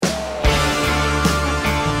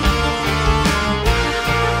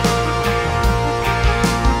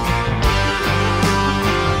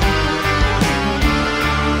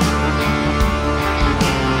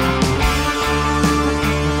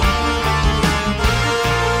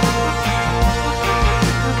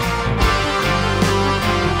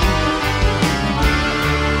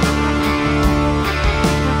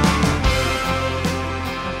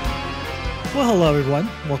Hello, everyone.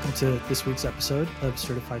 Welcome to this week's episode of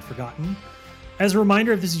Certified Forgotten. As a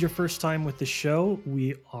reminder, if this is your first time with the show,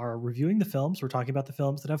 we are reviewing the films. We're talking about the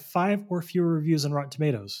films that have 5 or fewer reviews on Rotten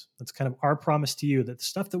Tomatoes. That's kind of our promise to you that the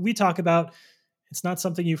stuff that we talk about, it's not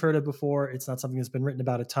something you've heard of before. It's not something that's been written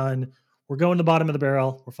about a ton. We're going to the bottom of the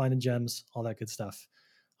barrel. We're finding gems, all that good stuff.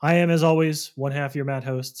 I am, as always, one half your Matt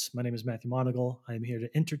hosts. My name is Matthew Monagle. I am here to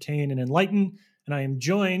entertain and enlighten, and I am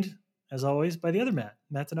joined, as always, by the other Matt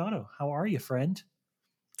Donato. How are you, friend?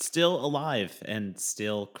 Still alive and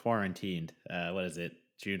still quarantined. What is it,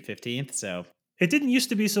 June 15th? So it didn't used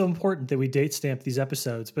to be so important that we date stamp these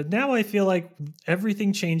episodes, but now I feel like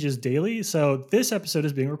everything changes daily. So this episode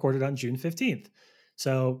is being recorded on June 15th.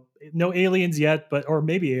 So no aliens yet, or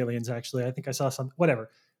maybe aliens actually. I think I saw some, whatever.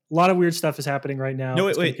 A lot of weird stuff is happening right now.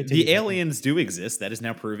 No, wait. The aliens do exist. That is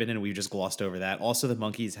now proven, and we've just glossed over that. Also, the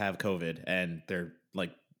monkeys have COVID, and they're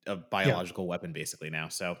like a biological weapon basically now.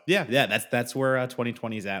 So yeah, that's where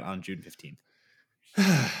 2020 is at on June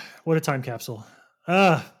 15th. What a time capsule.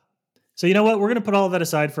 So you know what? We're going to put all of that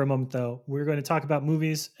aside for a moment, though. We're going to talk about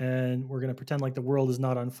movies, and we're going to pretend like the world is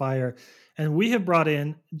not on fire. And we have brought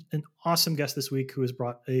in an awesome guest this week who has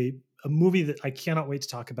brought a movie that I cannot wait to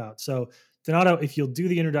talk about. So Donato, if you'll do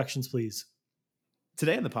the introductions, please.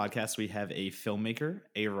 Today on the podcast, we have a filmmaker,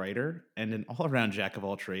 a writer, and an all-around jack of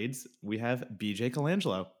all trades. We have BJ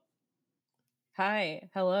Colangelo. Hi.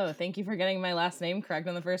 Hello. Thank you for getting my last name correct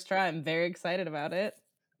on the first try. I'm very excited about it.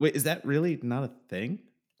 Wait, is that really not a thing?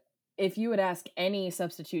 If you would ask any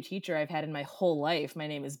substitute teacher I've had in my whole life, my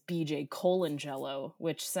name is BJ Colangelo,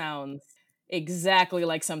 which sounds exactly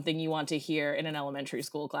like something you want to hear in an elementary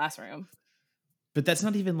school classroom. But that's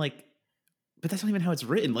not even how it's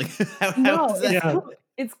written. Like,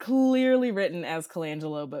 it's clearly written as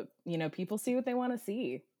Colangelo, but people see what they want to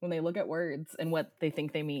see when they look at words and what they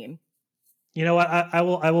think they mean. You know what? I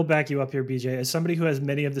will back you up here, BJ. As somebody who has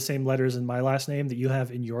many of the same letters in my last name that you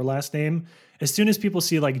have in your last name, as soon as people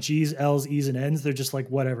see like G's, L's, E's, and N's, they're just like,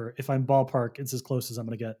 whatever. If I'm ballpark, it's as close as I'm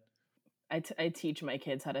going to get. I teach my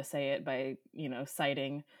kids how to say it by,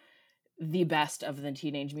 citing the best of the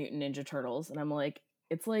Teenage Mutant Ninja Turtles. And I'm like,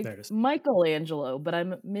 it's like Michelangelo, but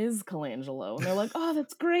I'm Ms. Colangelo. And they're like, oh,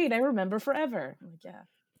 that's great. I remember forever. I'm like, yeah.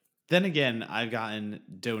 Then again, I've gotten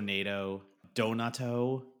Donato,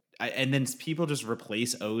 and then people just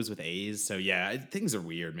replace O's with A's. So yeah, things are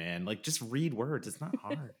weird, man. Like, just read words. It's not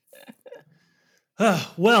hard.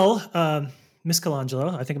 Miss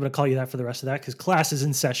Colangelo, I think I'm going to call you that for the rest of that because class is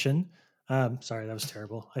in session. Sorry, that was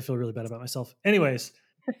terrible. I feel really bad about myself. Anyways,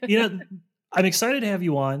 I'm excited to have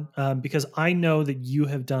you on because I know that you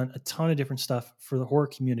have done a ton of different stuff for the horror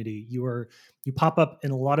community. You pop up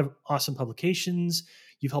in a lot of awesome publications.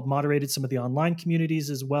 You've helped moderated some of the online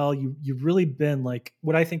communities as well. You've really been like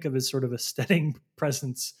what I think of as sort of a steadying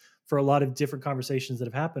presence for a lot of different conversations that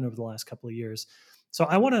have happened over the last couple of years. So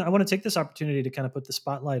I want to take this opportunity to kind of put the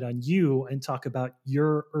spotlight on you and talk about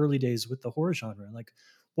your early days with the horror genre. Like,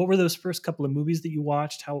 what were those first couple of movies that you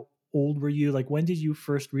watched? How old were you? Like, when did you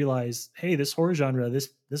first realize, hey, this horror genre,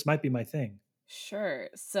 this might be my thing? Sure.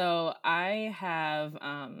 So I have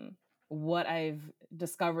what I've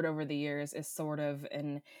discovered over the years is sort of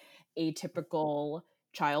an atypical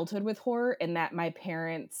childhood with horror, in that my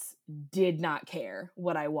parents did not care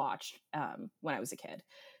what I watched when I was a kid.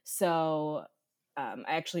 So I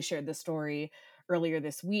actually shared this story earlier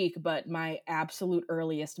this week, but my absolute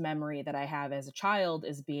earliest memory that I have as a child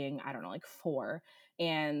is being, I don't know, like 4.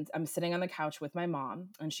 And I'm sitting on the couch with my mom,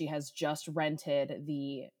 and she has just rented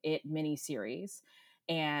the It miniseries,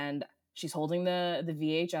 and she's holding the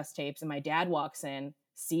VHS tapes, and my dad walks in,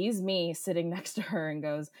 sees me sitting next to her, and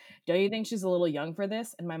goes, "Don't you think she's a little young for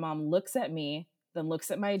this?" And my mom looks at me, then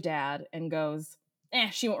looks at my dad, and goes,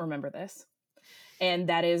 "She won't remember this." And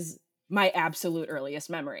that is my absolute earliest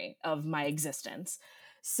memory of my existence.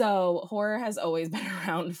 So horror has always been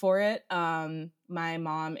around for it. My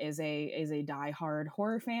mom is a diehard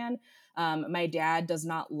horror fan. My dad does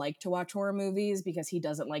not like to watch horror movies because he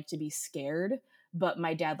doesn't like to be scared, but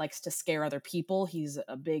my dad likes to scare other people. He's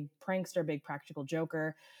a big prankster, big practical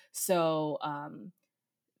joker. So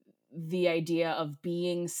the idea of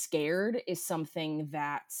being scared is something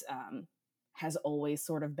that has always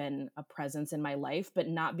sort of been a presence in my life, but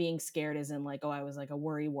not being scared as in like, oh, I was like a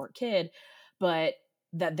worrywart kid, but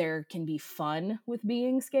that there can be fun with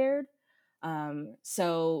being scared.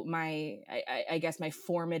 So I guess my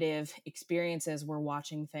formative experiences were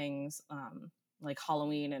watching things like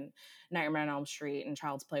Halloween and Nightmare on Elm Street and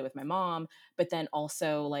Child's Play with my mom. But then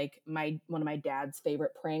also like one of my dad's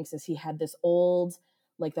favorite pranks is he had this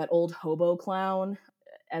that old hobo clown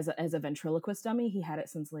as a ventriloquist dummy. He had it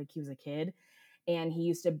since like he was a kid. and he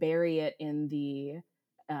used to bury it in the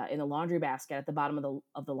laundry basket at the bottom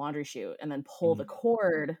of the laundry chute, and then pull the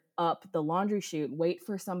cord up the laundry chute, wait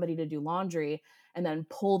for somebody to do laundry, and then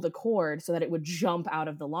pull the cord so that it would jump out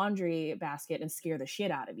of the laundry basket and scare the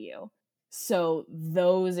shit out of you. So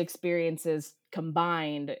those experiences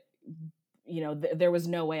combined, there was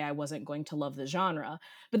no way I wasn't going to love the genre.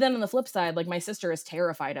 But then on the flip side, like, my sister is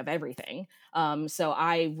terrified of everything. So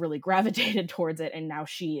I really gravitated towards it, and now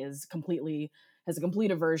she has a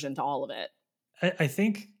complete aversion to all of it. I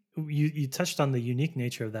think you touched on the unique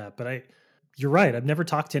nature of that, but you're right. I've never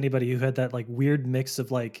talked to anybody who had that like weird mix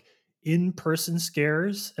of like in-person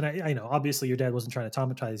scares. And I know obviously your dad wasn't trying to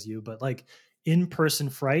traumatize you, but like in-person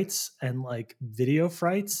frights and like video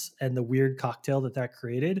frights and the weird cocktail that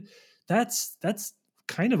created. That's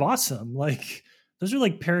kind of awesome. Like those are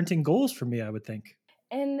like parenting goals for me, I would think.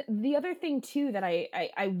 And the other thing too that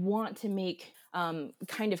I want to make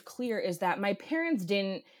kind of clear is that my parents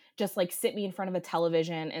didn't just like sit me in front of a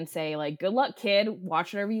television and say like, good luck, kid,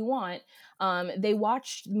 watch whatever you want. They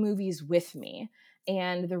watched movies with me.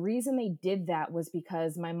 And the reason they did that was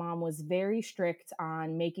because my mom was very strict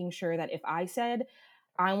on making sure that if I said,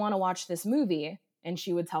 I want to watch this movie, and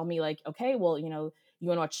she would tell me like, okay, well, you want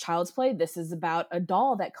to watch Child's Play? This is about a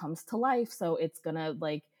doll that comes to life. So it's going to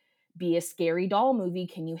like be a scary doll movie.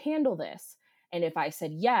 Can you handle this? And if I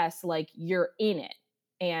said yes, like, you're in it.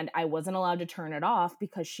 And I wasn't allowed to turn it off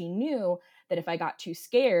because she knew that if I got too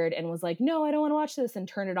scared and was like, no, I don't want to watch this, and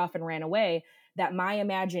turned it off and ran away, that my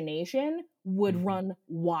imagination would run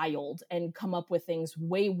wild and come up with things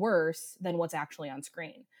way worse than what's actually on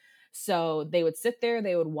screen. So they would sit there,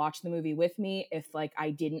 they would watch the movie with me. If like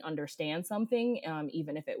I didn't understand something,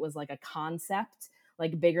 even if it was like a concept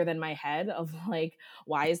like bigger than my head of like,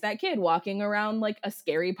 why is that kid walking around like a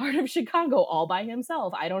scary part of Chicago all by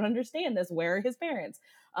himself? I don't understand this. Where are his parents?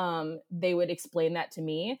 They would explain that to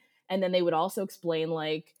me. And then they would also explain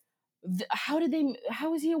like, how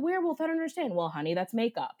is he a werewolf? I don't understand. Well, honey, that's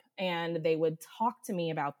makeup. And they would talk to me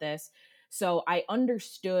about this. So I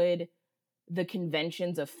understood the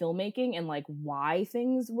conventions of filmmaking and like why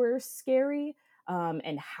things were scary,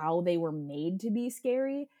 and how they were made to be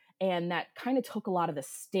scary. And that kind of took a lot of the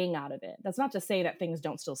sting out of it. That's not to say that things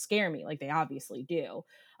don't still scare me, like they obviously do,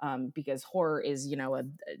 because horror is,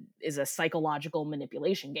 is a psychological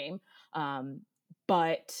manipulation game.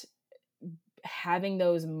 But having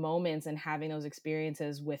those moments and having those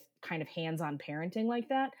experiences with kind of hands-on parenting like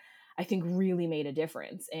that, I think really made a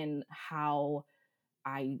difference in how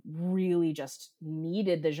I really just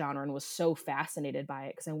needed the genre and was so fascinated by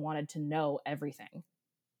it because I wanted to know everything.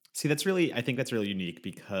 See, I think that's really unique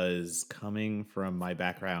because coming from my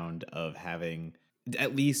background of having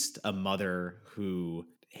at least a mother who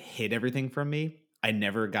hid everything from me, I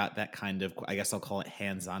never got that kind of, I guess I'll call it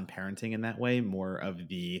hands-on parenting in that way, more of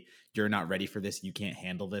the, you're not ready for this, you can't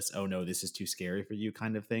handle this, oh no, this is too scary for you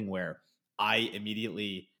kind of thing, where I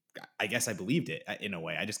guess I believed it in a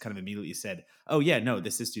way. I just kind of immediately said, oh yeah, no,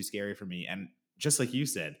 this is too scary for me. And just like you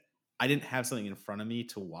said, I didn't have something in front of me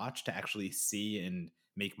to watch to actually see and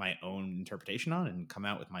make my own interpretation on and come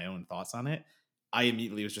out with my own thoughts on it. I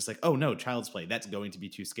immediately was just like, oh no, Child's Play, that's going to be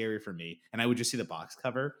too scary for me. And I would just see the box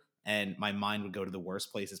cover and my mind would go to the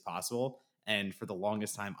worst places possible. And for the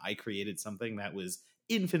longest time, I created something that was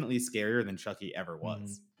infinitely scarier than Chucky ever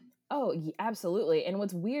was. Oh, absolutely. And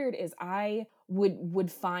what's weird is I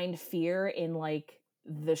would find fear in like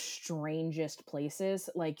the strangest places.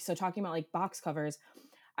 Like, so talking about like box covers,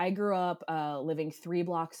 I grew up living 3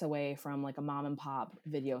 blocks away from like a mom and pop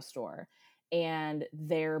video store, and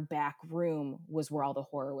their back room was where all the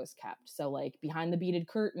horror was kept. So like behind the beaded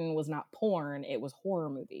curtain was not porn, it was horror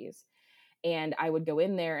movies. And I would go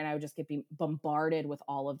in there and I would just get bombarded with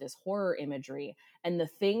all of this horror imagery. And the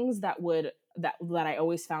things that I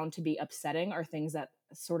always found to be upsetting are things that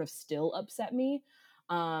sort of still upset me.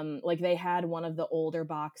 Like they had one of the older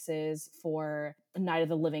boxes for Night of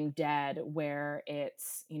the Living Dead where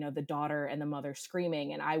it's, the daughter and the mother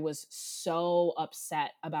screaming. And I was so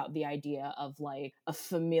upset about the idea of like a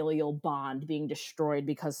familial bond being destroyed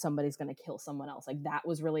because somebody's going to kill someone else. Like that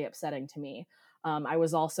was really upsetting to me. I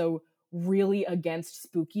was also really against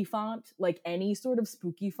spooky font, like any sort of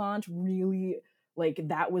spooky font, really, like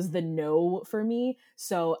that was the no for me.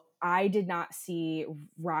 So I did not see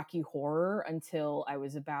Rocky Horror until I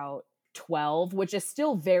was about 12, which is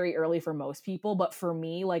still very early for most people, but for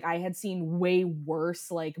me, like I had seen way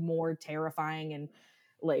worse, like more terrifying and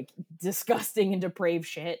like disgusting and depraved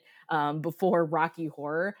shit before Rocky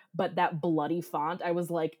Horror. But that bloody font, I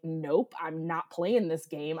was like, nope, I'm not playing this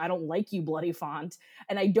game. I don't like you, bloody font.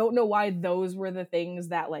 And I don't know why those were the things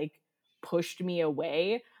that like pushed me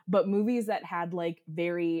away. but movies that had like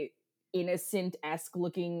very innocent-esque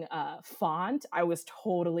looking font, I was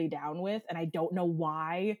totally down with. And I don't know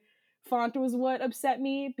why font was what upset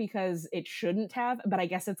me, because it shouldn't have, but I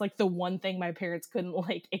guess it's like the one thing my parents couldn't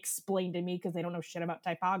like explain to me because they don't know shit about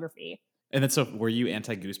typography. And then, so were you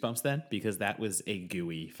anti Goosebumps then? Because that was a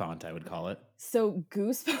gooey font, I would call it. So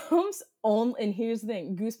Goosebumps and here's the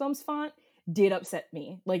thing, Goosebumps font did upset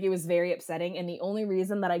me. Like, it was very upsetting, and the only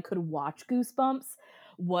reason that I could watch Goosebumps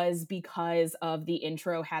was because of the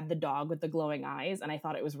intro had the dog with the glowing eyes, and I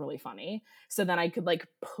thought it was really funny. So then I could like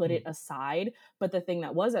put it aside. But the thing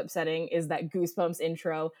that was upsetting is that Goosebumps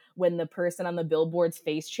intro, when the person on the billboard's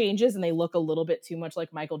face changes and they look a little bit too much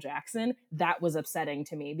like Michael Jackson, that was upsetting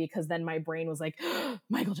to me, because then my brain was like,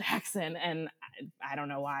 Michael Jackson. And I don't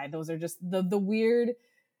know why. Those are just the weird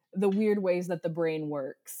ways that the brain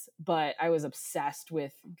works. But I was obsessed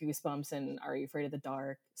with Goosebumps and Are You Afraid of the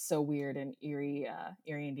Dark, So Weird, and Eerie,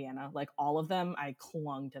 Indiana. Like, all of them, I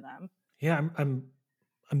clung to them. Yeah, I'm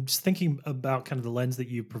just thinking about kind of the lens that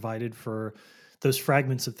you provided for those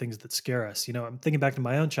fragments of things that scare us. You know, I'm thinking back to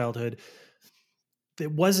my own childhood.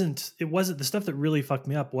 It wasn't the stuff that really fucked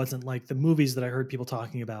me up wasn't like the movies that I heard people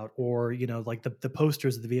talking about, or you know, like the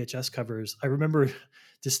posters of the VHS covers. I remember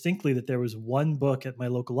distinctly that there was one book at my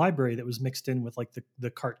local library that was mixed in with like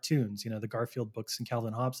the cartoons, you know, the Garfield books and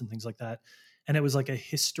Calvin Hobbes and things like that. And it was like a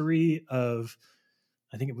history of,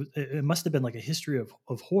 I think it must have been like a history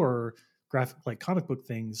of horror, graphic, like comic book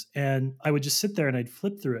things. And I would just sit there and I'd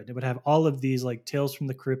flip through it. And it would have all of these like Tales from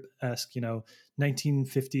the Crypt-esque, you know,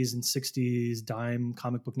 1950s and 60s dime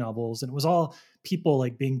comic book novels. And it was all people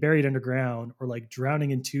like being buried underground or like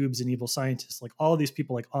drowning in tubes and evil scientists, like all of these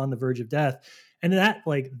people like on the verge of death. And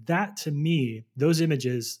that to me, those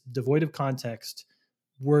images devoid of context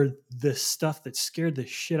were the stuff that scared the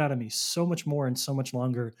shit out of me so much more and so much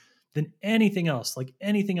longer than anything else, like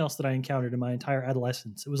anything else that I encountered in my entire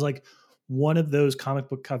adolescence. It was like one of those comic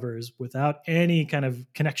book covers without any kind of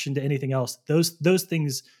connection to anything else. Those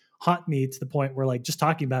things haunt me to the point where, like, just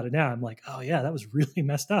talking about it now, I'm like, oh yeah, that was really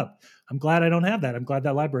messed up. I'm glad I don't have that. I'm glad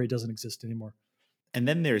that library doesn't exist anymore. And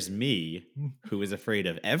then there's me, who is afraid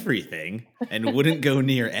of everything and wouldn't go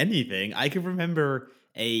near anything. I can remember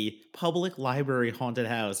a public library haunted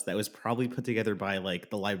house that was probably put together by like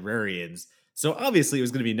the librarians. So obviously it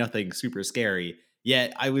was going to be nothing super scary.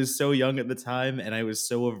 Yet I was so young at the time and I was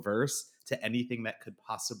so averse to anything that could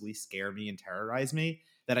possibly scare me and terrorize me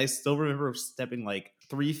that I still remember stepping like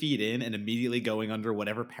 3 feet in and immediately going under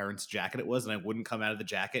whatever parent's jacket it was, and I wouldn't come out of the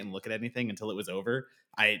jacket and look at anything until it was over.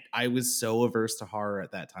 I was so averse to horror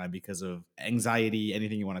at that time because of anxiety,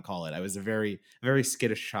 anything you want to call it. I was a very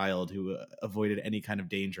skittish child who avoided any kind of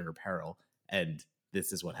danger or peril, and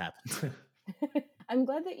this is what happened. I'm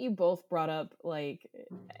glad that you both brought up, like,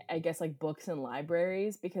 I guess, like books and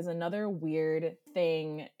libraries, because another weird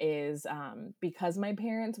thing is because my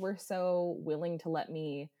parents were so willing to let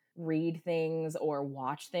me read things or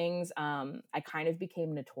watch things, I kind of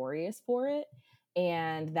became notorious for it.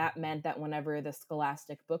 And that meant that whenever the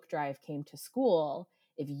Scholastic book drive came to school,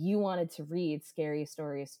 if you wanted to read Scary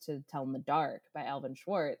Stories to Tell in the Dark by Alvin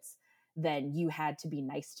Schwartz, then you had to be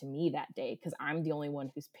nice to me that day, because I'm the only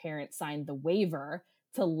one whose parents signed the waiver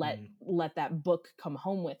to let that book come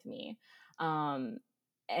home with me. And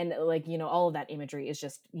like, you know, all of that imagery is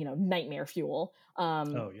just, you know, nightmare fuel.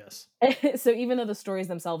 Oh yes. So even though the stories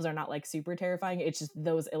themselves are not like super terrifying, it's just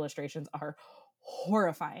those illustrations are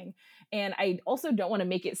horrifying. And I also don't want to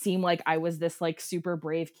make it seem like I was this like super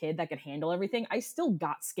brave kid that could handle everything. I still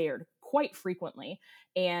got scared quite frequently.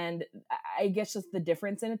 And I guess just the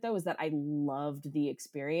difference in it though is that I loved the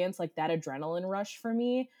experience. Like, that adrenaline rush for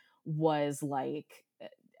me was like,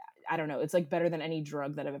 I don't know, it's like better than any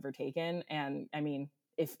drug that I've ever taken. And I mean,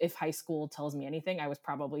 if high school tells me anything, I was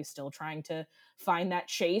probably still trying to find that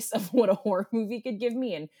chase of what a horror movie could give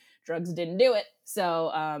me, and drugs didn't do it.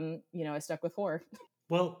 So, you know, I stuck with horror.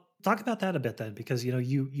 Well, talk about that a bit then, because you know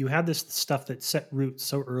you had this stuff that set roots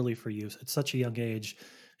so early for you at such a young age.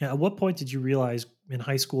 Now, at what point did you realize in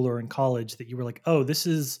high school or in college that you were like, oh, this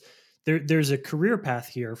is there's a career path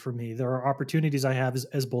here for me. There are opportunities I have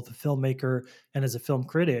as both a filmmaker and as a film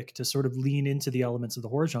critic to sort of lean into the elements of the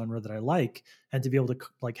horror genre that I like, and to be able to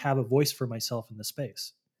like have a voice for myself in the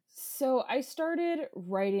space. So I started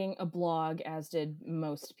writing a blog, as did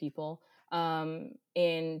most people,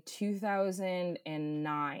 in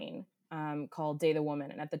 2009, called Day the Woman.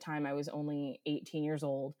 And at the time, I was only 18 years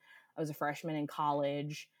old. I was a freshman in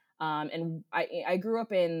college. And I grew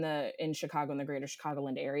up in Chicago, in the greater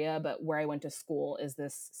Chicagoland area, but where I went to school is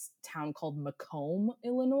this town called Macomb,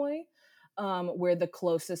 Illinois. where the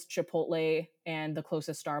closest Chipotle and the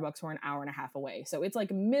closest Starbucks were an hour and a half away. So it's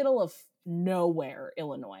like middle of nowhere,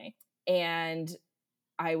 Illinois. And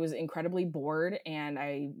I was incredibly bored and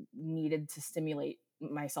I needed to stimulate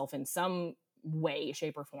myself in some way,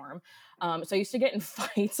 shape, or form. So I used to get in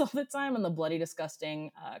fights all the time in the bloody,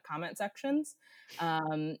 disgusting comment sections.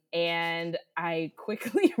 And I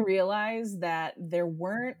quickly realized that there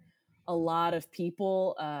weren't a lot of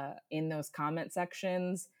people in those comment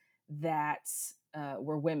sections that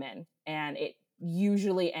were women. And it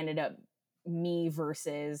usually ended up me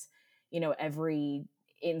versus, every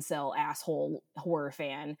incel asshole horror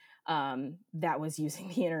fan that was using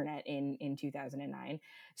the internet in 2009.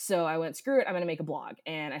 So I went, screw it, I'm going to make a blog.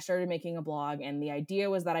 And I started making a blog. And the idea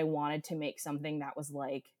was that I wanted to make something that was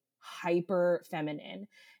like hyper feminine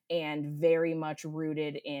and very much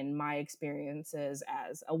rooted in my experiences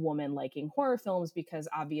as a woman liking horror films, because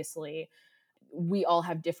obviously we all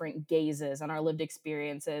have different gazes and our lived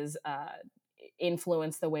experiences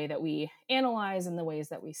influence the way that we analyze and the ways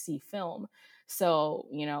that we see film. So,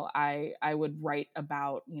 I would write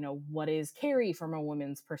about, what is Carrie from a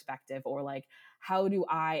woman's perspective, or like, how do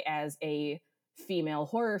I, as a female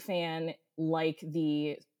horror fan, like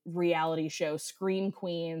the reality show Scream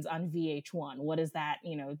Queens on VH1? What does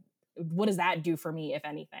that do for me, if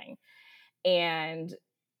anything? And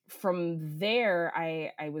from there,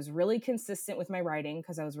 I was really consistent with my writing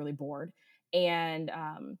because I was really bored. And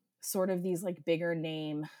sort of these like bigger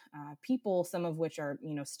name people, some of which are,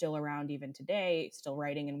 still around even today, still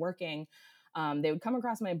writing and working, they would come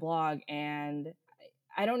across my blog. And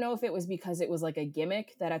I don't know if it was because it was like a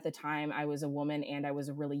gimmick that at the time I was a woman and I was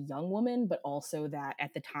a really young woman, but also that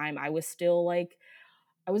at the time I was still like,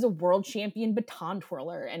 I was a world champion baton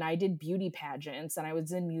twirler and I did beauty pageants and I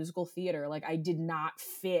was in musical theater. Like I did not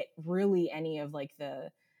fit really any of like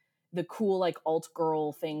the cool like alt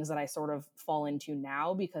girl things that I sort of fall into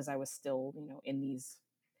now, because I was still, in these,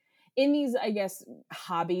 I guess,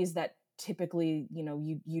 hobbies that typically,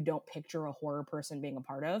 you don't picture a horror person being a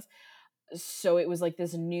part of. So it was like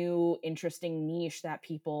this new interesting niche that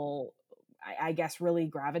people, I guess, really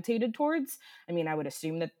gravitated towards. I mean, I would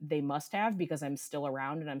assume that they must have, because I'm still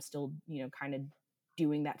around and I'm still, kind of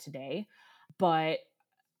doing that today. But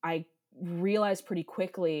I realized pretty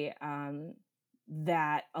quickly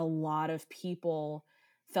that a lot of people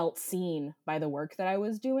felt seen by the work that I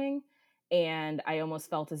was doing. And I almost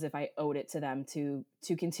felt as if I owed it to them to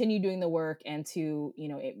continue doing the work and to,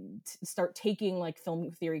 start taking like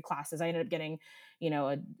film theory classes. I ended up getting,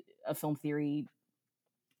 a film theory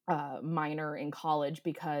minor in college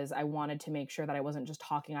because I wanted to make sure that I wasn't just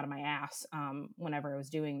talking out of my ass whenever I was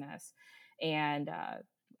doing this. And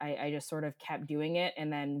I just sort of kept doing it.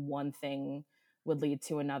 And then one thing would lead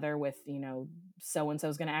to another with, so-and-so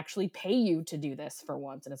is going to actually pay you to do this for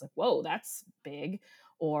once. And it's like, whoa, that's big.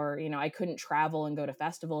 Or, I couldn't travel and go to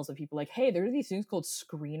festivals, and people like, hey, there are these things called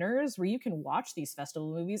screeners where you can watch these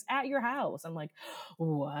festival movies at your house. I'm like,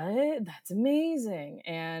 what? That's amazing.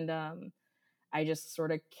 And I just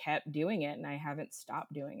sort of kept doing it and I haven't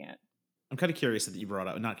stopped doing it. I'm kind of curious that you brought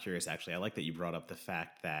up, not curious actually, I like that you brought up the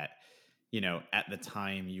fact that, at the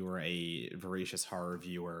time you were a voracious horror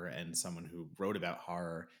viewer and someone who wrote about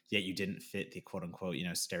horror, yet you didn't fit the quote unquote,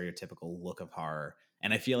 stereotypical look of horror.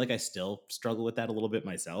 And I feel like I still struggle with that a little bit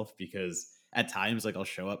myself, because at times, like, I'll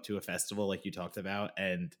show up to a festival like you talked about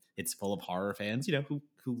and it's full of horror fans, who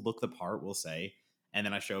look the part, we'll say. And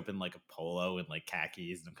then I show up in like a polo and like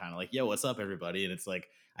khakis and I'm kind of like, yo, what's up, everybody? And it's like,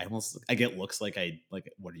 I get looks like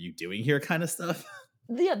what are you doing here kind of stuff.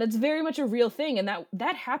 Yeah, that's very much a real thing. And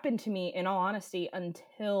that happened to me, in all honesty,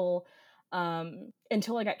 until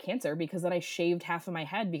I got cancer, because then I shaved half of my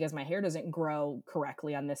head because my hair doesn't grow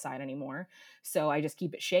correctly on this side anymore. So I just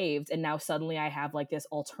keep it shaved. And now suddenly I have like this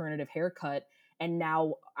alternative haircut. And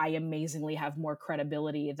now I amazingly have more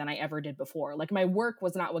credibility than I ever did before. Like, my work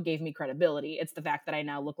was not what gave me credibility. It's the fact that I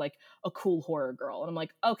now look like a cool horror girl. And I'm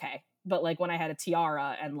like, okay. But like when I had a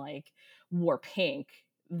tiara and like wore pink,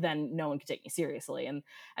 then no one could take me seriously. And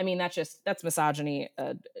I mean, that's misogyny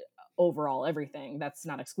overall, everything. That's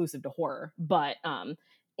not exclusive to horror. But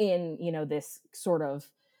in, this sort of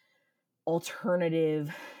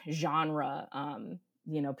alternative genre,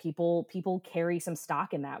 people carry some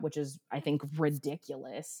stock in that, which is, I think,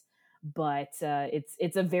 ridiculous. But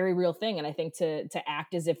it's a very real thing. And I think to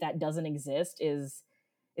act as if that doesn't exist is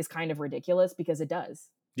kind of ridiculous, because it does.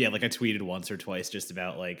 Yeah, like I tweeted once or twice just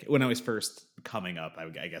about like when I was first coming up,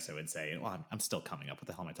 I guess I would say, well, I'm still coming up. What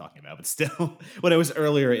the hell am I talking about? But still, when I was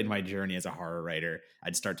earlier in my journey as a horror writer,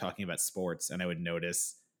 I'd start talking about sports and I would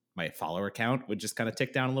notice my follower count would just kind of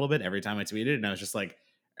tick down a little bit every time I tweeted. And I was just like,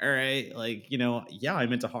 all right, like, you know, yeah,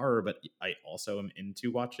 I'm into horror, but I also am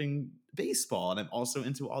into watching baseball, and I'm also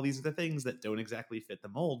into all these other things that don't exactly fit the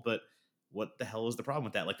mold. But what the hell is the problem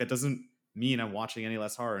with that? Like, that doesn't mean I'm watching any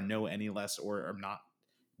less horror, know any less, or I'm not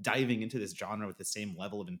diving into this genre with the same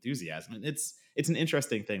level of enthusiasm. And it's an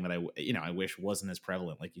interesting thing that I wish wasn't as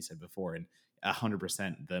prevalent, like you said before. And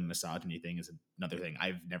 100% the misogyny thing is another thing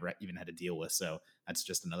I've never even had to deal with. So that's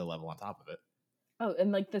just another level on top of it. Oh,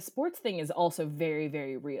 and like the sports thing is also very,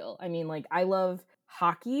 very real. I mean, like I love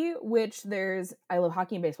hockey, I love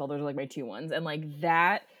hockey and baseball. Those are like my two ones. And like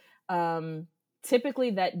that, typically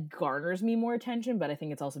that garners me more attention, but I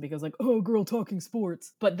think it's also because like, oh, girl talking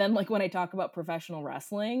sports. But then like when I talk about professional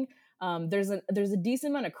wrestling, there's a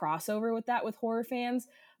decent amount of crossover with that with horror fans.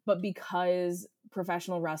 But because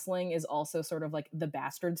professional wrestling is also sort of like the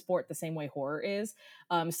bastard sport the same way horror is,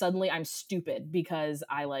 suddenly I'm stupid because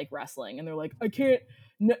I like wrestling. And they're like, I can't,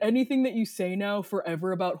 anything that you say now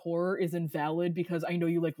forever about horror is invalid because I know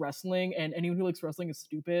you like wrestling and anyone who likes wrestling is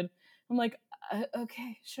stupid. I'm like,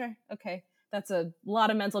 okay, sure. Okay. That's a lot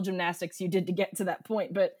of mental gymnastics you did to get to that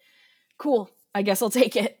point, but cool. I guess I'll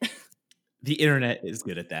take it. The internet is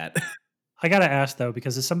good at that. I gotta ask though,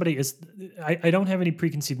 because as somebody I don't have any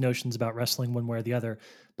preconceived notions about wrestling one way or the other,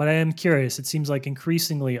 but I am curious. It seems like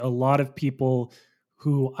increasingly a lot of people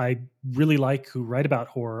who I really like who write about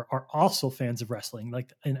horror are also fans of wrestling.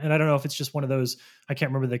 Like, and I don't know if it's just one of those, I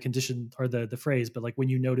can't remember the condition or the phrase, but like when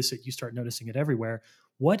you notice it, you start noticing it everywhere.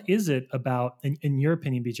 What is it about, in your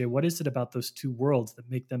opinion, BJ, what is it about those two worlds that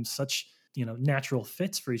make them such, natural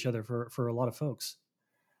fits for each other for a lot of folks?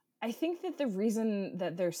 I think that the reason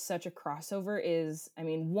that there's such a crossover is, I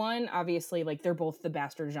mean, one, obviously, like they're both the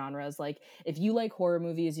bastard genres. Like, if you like horror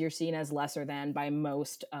movies, you're seen as lesser than by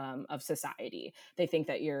most of society. They think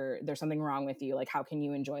that there's something wrong with you. Like, how can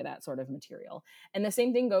you enjoy that sort of material? And the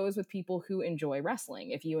same thing goes with people who enjoy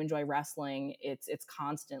wrestling. If you enjoy wrestling, it's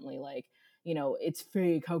constantly like, it's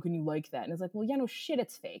fake. How can you like that? And it's like, well, yeah, no shit,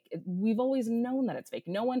 it's fake. We've always known that it's fake.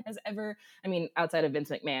 No one has ever, I mean, outside of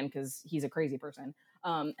Vince McMahon, because he's a crazy person,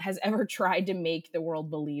 has ever tried to make the world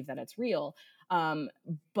believe that it's real.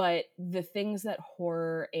 But the things that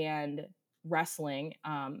horror and wrestling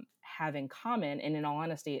have in common, and in all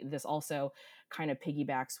honesty, this also kind of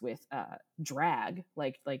piggybacks with drag,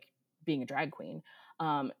 like being a drag queen.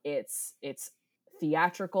 It's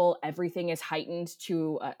theatrical. Everything is heightened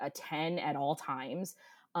to a 10 at all times.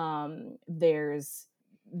 There's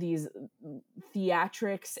these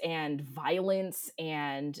theatrics and violence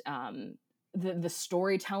and the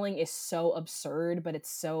storytelling is so absurd, but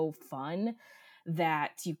it's so fun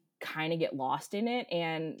that you kind of get lost in it.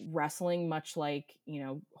 And wrestling, much like,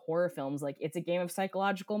 horror films, like it's a game of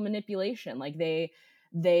psychological manipulation. Like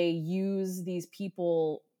they use these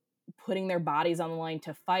people putting their bodies on the line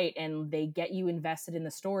to fight, and they get you invested in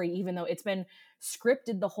the story, even though it's been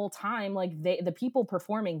scripted the whole time. Like the people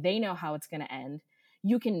performing, they know how it's going to end.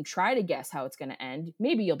 You can try to guess how it's going to end.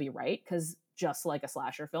 Maybe you'll be right, because just like a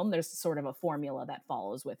slasher film, there's sort of a formula that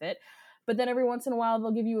follows with it. But then every once in a while,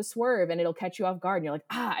 they'll give you a swerve and it'll catch you off guard. And you're like,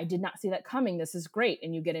 I did not see that coming. This is great.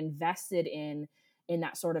 And you get invested in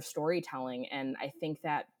that sort of storytelling. And I think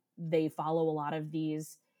that they follow a lot of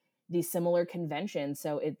these similar conventions.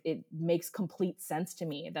 So it makes complete sense to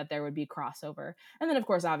me that there would be crossover. And then, of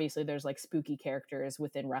course, obviously, there's like spooky characters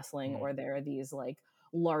within wrestling, or there are these like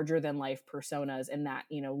larger than life personas, and that,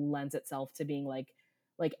 lends itself to being like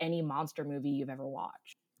any monster movie you've ever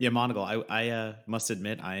watched. Yeah, Monocle, I must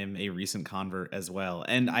admit I am a recent convert as well.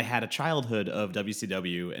 And I had a childhood of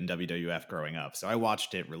WCW and WWF growing up. So I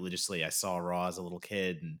watched it religiously. I saw Raw as a little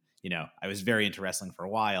kid, and, I was very into wrestling for a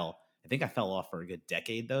while. I think I fell off for a good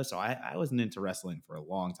decade, though. So I wasn't into wrestling for a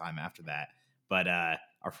long time after that. But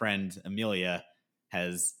our friend Amelia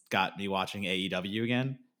has got me watching AEW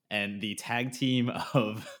again. And the tag team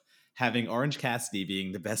of having Orange Cassidy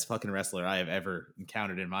being the best fucking wrestler I have ever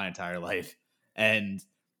encountered in my entire life, and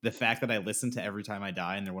the fact that I listen to Every Time I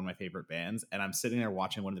Die and they're one of my favorite bands, and I'm sitting there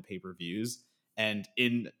watching one of the pay-per-views, and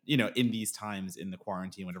in these times, in the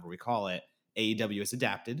quarantine, whatever we call it, AEW has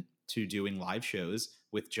adapted to doing live shows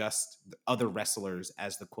with just other wrestlers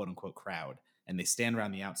as the quote-unquote crowd, and they stand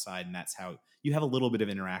around the outside, and that's how you have a little bit of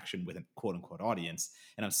interaction with a quote-unquote audience.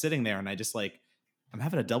 And I'm sitting there, and I'm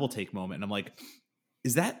having a double take moment, and I'm like,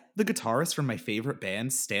 is that the guitarist from my favorite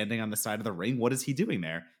band standing on the side of the ring? What is he doing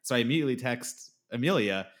there? So I immediately text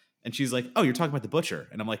Amelia, and she's like, oh, you're talking about the Butcher.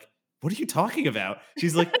 And I'm like, what are you talking about?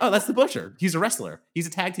 She's like, oh, that's the Butcher. He's a wrestler. He's a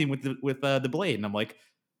tag team with the Blade. And I'm like,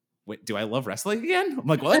 wait, do I love wrestling again? I'm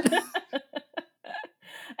like, what?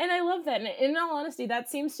 And I love that. And in all honesty, that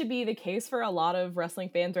seems to be the case for a lot of wrestling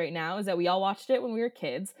fans right now, is that we all watched it when we were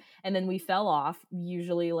kids and then we fell off,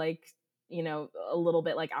 usually like, you know, a little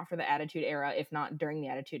bit like after the Attitude Era, if not during the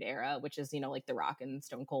Attitude Era, which is, you know, like The Rock and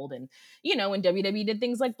Stone Cold. And, you know, when WWE did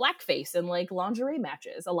things like blackface and like lingerie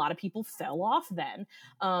matches, a lot of people fell off then,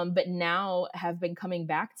 but now have been coming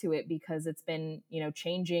back to it because it's been, you know,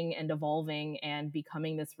 changing and evolving and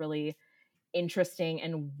becoming this really interesting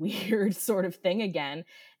and weird sort of thing again.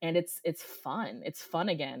 And it's fun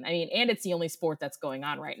again. I mean, and it's the only sport that's going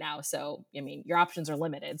on right now, so I mean your options are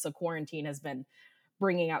limited, so quarantine has been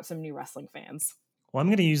bringing out some new wrestling fans. Well, I'm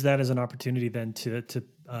going to use that as an opportunity then to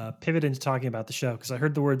pivot into talking about the show, because I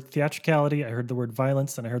heard the word theatricality, I heard the word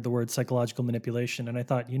violence, and I heard the word psychological manipulation, and I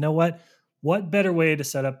thought, you know what better way to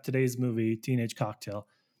set up today's movie, Teenage Cocktail?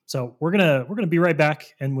 So we're gonna be right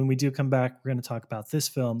back, and when we do come back, we're gonna talk about this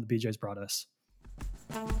film that BJ's brought us.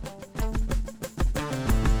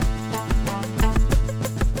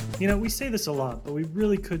 You know, we say this a lot, but we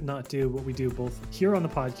really could not do what we do both here on the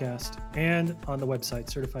podcast and on the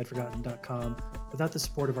website, certifiedforgotten.com, without the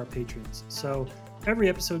support of our patrons. So every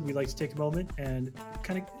episode, we like to take a moment and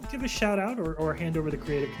kind of give a shout out or hand over the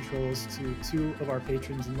creative controls to two of our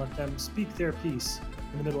patrons and let them speak their piece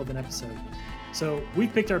in the middle of an episode. So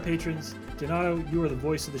we've picked our patrons. Donato, you are the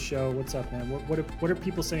voice of the show. What's up, man? What are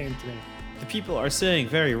people saying today? The people are saying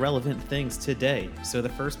very relevant things today. So the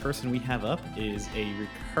first person we have up is a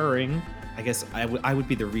recurring, I guess I would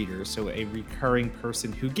be the reader, so a recurring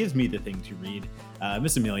person who gives me the thing to read,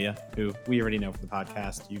 Miss Amelia, who we already know from the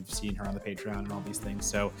podcast. You've seen her on the Patreon and all these things,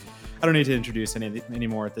 so I don't need to introduce any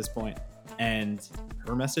more at this point. And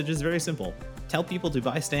her message is very simple. Tell people to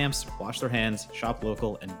buy stamps, wash their hands, shop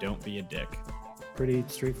local, and don't be a dick. Pretty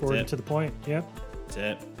straightforward and to the point. Yep. That's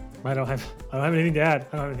it. I don't have anything to add.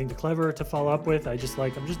 I don't have anything too clever to follow up with. I'm just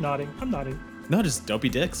nodding. I'm nodding. No, just don't be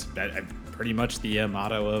dicks. Pretty much the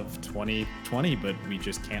motto of 2020, but we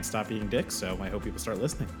just can't stop being dicks, so I hope people start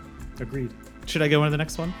listening. Agreed. Should I go into the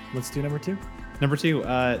next one? Let's do number two. Number two,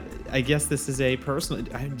 I guess this is a personal...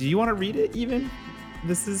 Do you want to read it even?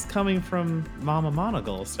 This is coming from Mama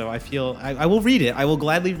Monagle, so I feel I will read it. I will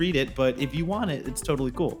gladly read it, but if you want it, it's totally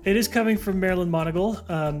cool. It is coming from Marilyn Monagle,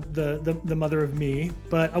 the mother of me,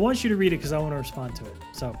 but I want you to read it because I want to respond to it.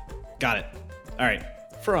 So, got it. All right,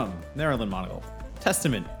 from Marilyn Monagle,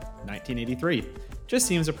 Testament, 1983. Just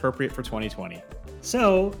seems appropriate for 2020.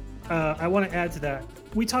 So, I want to add to that.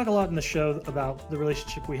 We talk a lot in the show about the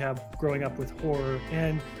relationship we have growing up with horror,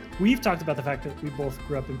 and we've talked about the fact that we both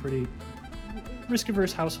grew up in pretty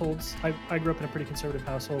risk-averse households. I grew up in a pretty conservative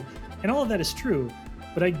household, and all of that is true,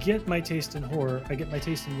 but I get my taste in horror. I get my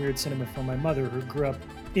taste in weird cinema from my mother, who grew up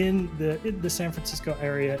in the San Francisco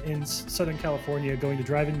area in Southern California, going to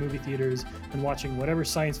drive-in movie theaters and watching whatever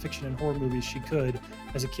science fiction and horror movies she could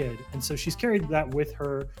as a kid. And so she's carried that with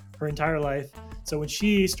her entire life. So when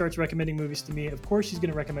she starts recommending movies to me, of course she's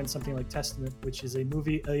going to recommend something like Testament, which is a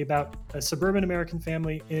movie about a suburban American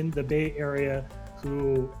family in the Bay Area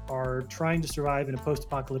who are trying to survive in a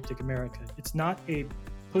post-apocalyptic America. It's not a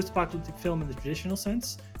post-apocalyptic film in the traditional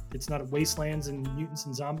sense. It's not wastelands and mutants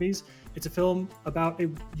and zombies. It's a film about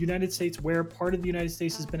a United States where part of the United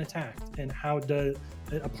States has been attacked, and how does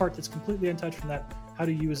a part that's completely untouched from that, how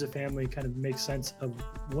do you as a family kind of make sense of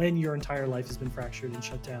when your entire life has been fractured and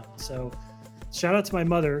shut down? So shout out to my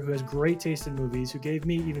mother, who has great taste in movies, who gave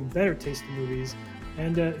me even better taste in movies,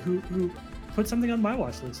 and who put something on my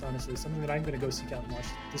watch list, honestly, something that I'm going to go seek out and watch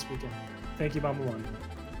this weekend. Thank you, Mama One.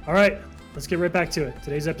 All right, let's get right back to it.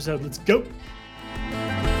 Today's episode, let's go.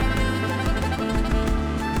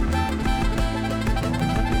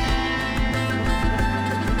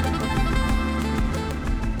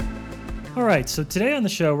 All right, so today on the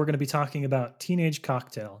show, we're going to be talking about Teenage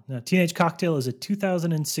Cocktail. Now, Teenage Cocktail is a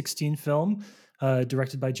 2016 film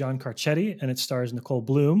directed by John Carcetti, and it stars Nicole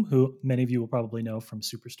Bloom, who many of you will probably know from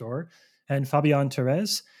Superstore, and Fabian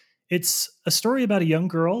Terez. It's a story about a young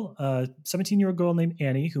girl, a 17-year-old girl named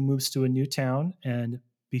Annie, who moves to a new town and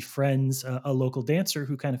befriends a local dancer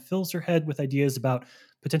who kind of fills her head with ideas about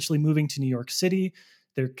potentially moving to New York City.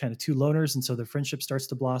 They're kind of two loners, and so their friendship starts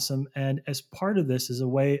to blossom. And as part of this is a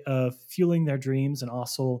way of fueling their dreams and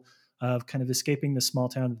also of kind of escaping the small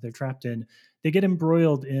town that they're trapped in, they get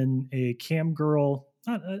embroiled in a cam girl,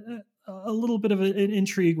 not a little bit of an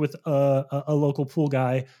intrigue with a local pool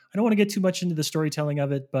guy. I don't want to get too much into the storytelling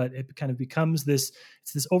of it, but it kind of becomes this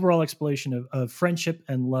overall exploration of friendship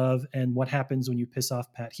and love and what happens when you piss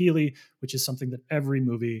off Pat Healy, which is something that every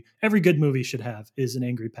good movie should have, is an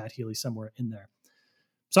angry Pat Healy somewhere in there.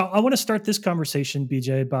 So I want to start this conversation,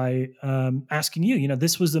 BJ, by asking you,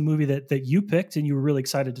 this was the movie that you picked and you were really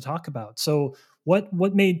excited to talk about. So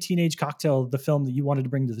What made Teenage Cocktail the film that you wanted to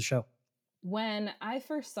bring to the show? When I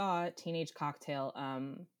first saw Teenage Cocktail,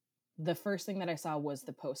 the first thing that I saw was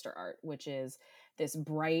the poster art, which is this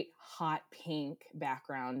bright, hot pink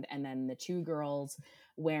background, and then the two girls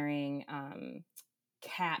wearing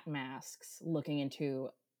cat masks looking into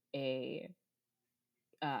a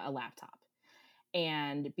laptop.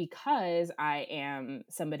 And because I am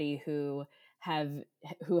somebody who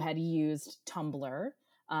had used Tumblr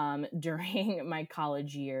during my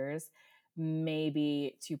college years,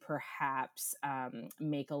 maybe to perhaps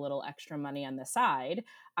make a little extra money on the side,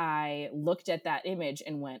 I looked at that image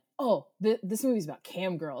and went, "Oh, this movie's about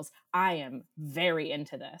cam girls. I am very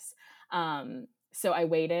into this." So I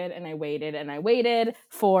waited and I waited and I waited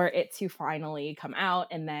for it to finally come out,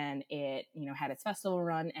 and then it, had its festival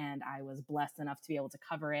run, and I was blessed enough to be able to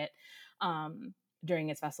cover it during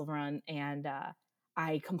its festival run, and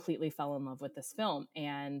I completely fell in love with this film,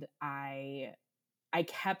 and I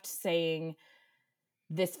kept saying,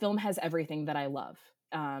 this film has everything that I love.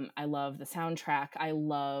 I love the soundtrack. I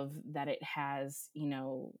love that it has,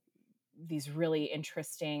 these really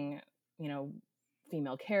interesting,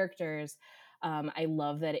 female characters. I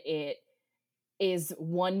love that it is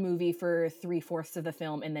one movie for 3/4 of the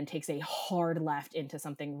film and then takes a hard left into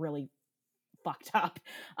something really fucked up.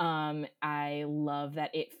 I love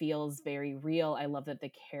that it feels very real. I love that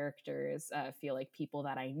the characters feel like people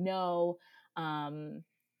that I know.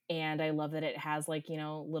 And I love that it has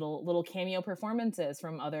little cameo performances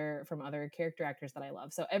from other character actors that I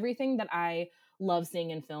love. So everything that I love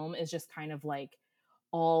seeing in film is just kind of like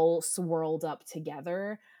all swirled up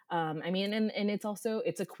together. And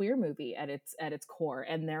it's a queer movie at its core,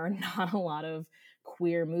 and there are not a lot of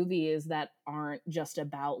queer movies that aren't just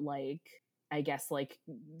about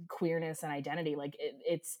queerness and identity.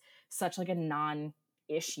 It's such like a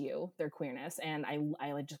non-issue, their queerness, and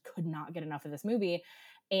I just could not get enough of this movie.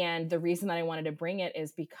 And the reason that I wanted to bring it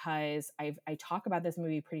is because I talk about this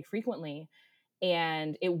movie pretty frequently.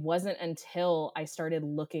 And it wasn't until I started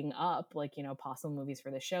looking up, possible movies for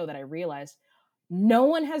the show that I realized no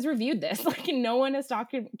one has reviewed this. No one is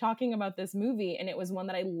talking about this movie. And it was one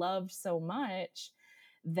that I loved so much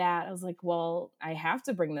that I was like, well, I have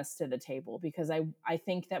to bring this to the table, because I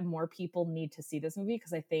think that more people need to see this movie,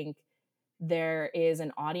 because I think there is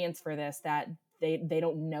an audience for this that they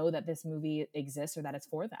don't know that this movie exists or that it's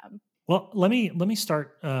for them. Well, let me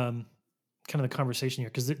start kind of the conversation here,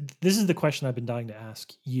 because this is the question I've been dying to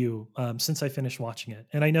ask you since I finished watching it.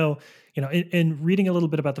 And I know, in reading a little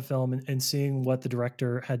bit about the film and seeing what the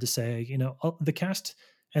director had to say, the cast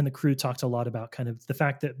and the crew talked a lot about kind of the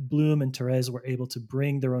fact that Bloom and Therese were able to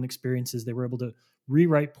bring their own experiences. They were able to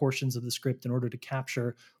rewrite portions of the script in order to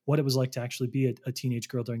capture what it was like to actually be a teenage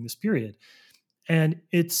girl during this period. And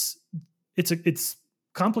it's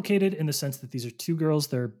complicated in the sense that these are two girls.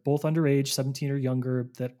 They're both underage, 17 or younger,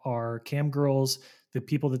 that are cam girls. The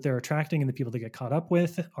people that they're attracting and the people they get caught up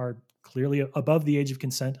with are clearly above the age of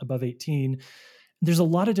consent, above 18. There's a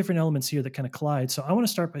lot of different elements here that kind of collide. So I want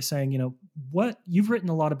to start by saying, what you've written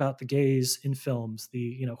a lot about the gays in films,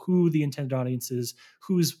 who the intended audience is,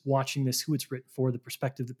 who's watching this, who it's written for, the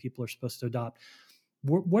perspective that people are supposed to adopt.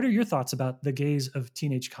 What are your thoughts about the gaze of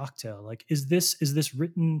Teenage Cocktail? Like, is this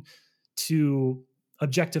written to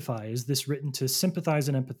objectify? Is this written to sympathize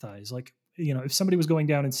and empathize? Like, if somebody was going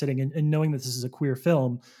down and sitting and knowing that this is a queer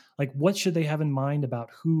film, like, what should they have in mind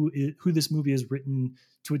about who this movie is written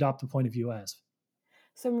to adopt the point of view as?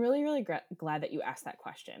 So I'm really, really glad that you asked that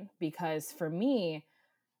question, because for me,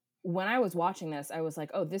 when I was watching this, I was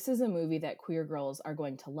like, oh, this is a movie that queer girls are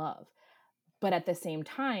going to love. But at the same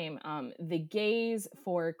time, the gaze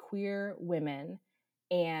for queer women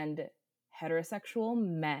and heterosexual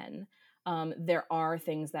men, there are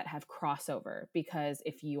things that have crossover, because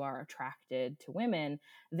if you are attracted to women,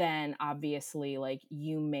 then obviously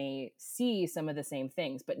you may see some of the same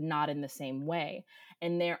things, but not in the same way.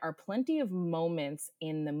 And there are plenty of moments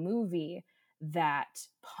in the movie that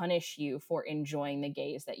punish you for enjoying the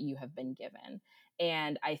gaze that you have been given.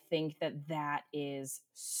 And I think that is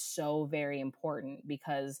so very important,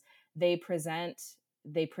 because they present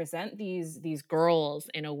these girls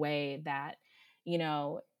in a way that,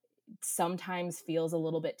 sometimes feels a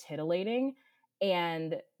little bit titillating.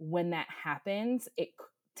 And when that happens, it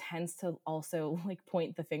tends to also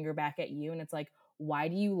point the finger back at you. And it's like, why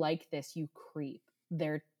do you like this, you creep?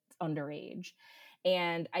 They're underage.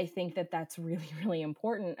 And I think that that's really, really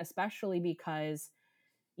important, especially because,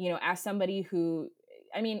 as somebody who,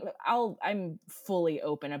 I'm fully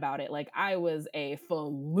open about it. I was a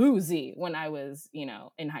floozy when I was,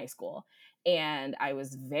 in high school, and I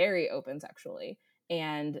was very open sexually.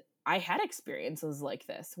 And I had experiences like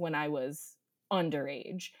this when I was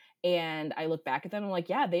underage. And I look back at them and I'm like,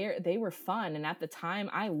 yeah, they were fun. And at the time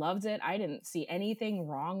I loved it. I didn't see anything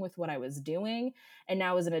wrong with what I was doing. And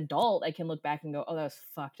now as an adult, I can look back and go, oh, that was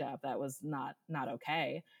fucked up. That was not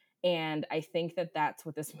okay. And I think that that's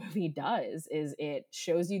what this movie does, is it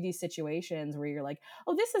shows you these situations where you're like,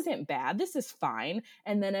 oh, this isn't bad, this is fine.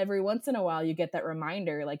 And then every once in a while you get that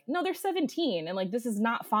reminder, like, no, they're 17 and like this is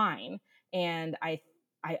not fine. And I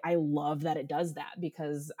love that it does that,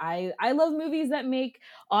 because I love movies that make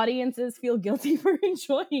audiences feel guilty for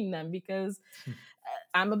enjoying them, because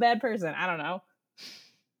I'm a bad person. I don't know.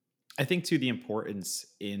 I think too, the importance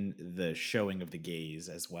in the showing of the gays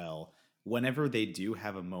as well, whenever they do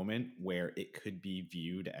have a moment where it could be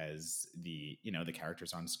viewed as the, you know, the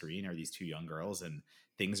characters on screen are these two young girls and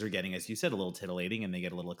things are getting, as you said, a little titillating and they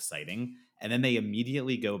get a little exciting. And then they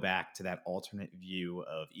immediately go back to that alternate view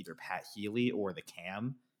of either Pat Healy or the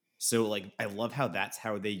cam. So like, I love how that's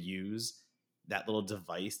how they use that little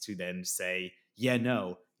device to then say, yeah,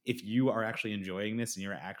 no, if you are actually enjoying this and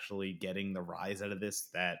you're actually getting the rise out of this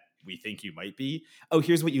that we think you might be, oh,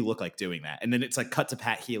 here's what you look like doing that. And then it's like cut to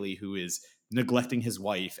Pat Healy, who is neglecting his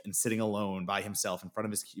wife and sitting alone by himself in front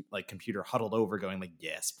of his like computer, huddled over, going like,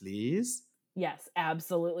 yes, please. Yes,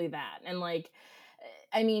 absolutely that. And like,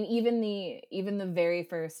 I mean, even the very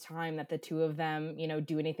first time that the two of them, you know,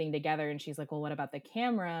 do anything together, and she's like, well, what about the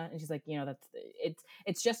camera? And she's like, you know,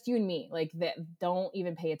 it's just you and me, like, that, don't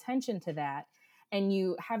even pay attention to that. And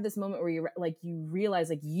you have this moment where you like, you realize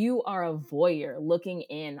like you are a voyeur looking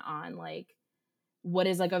in on like what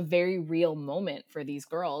is like a very real moment for these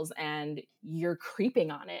girls, and you're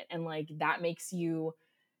creeping on it, and like that makes you,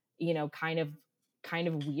 you know, kind of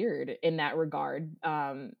weird in that regard.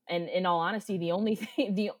 And in all honesty, the only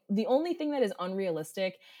thing the only thing that is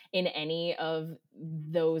unrealistic in any of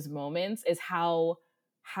those moments is how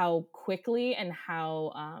quickly and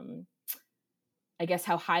how I guess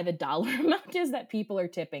how high the dollar amount is that people are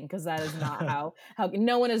tipping, because that is not how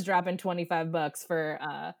no one is dropping $25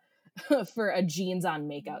 for for a jeans on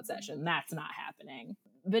makeout session. That's not happening.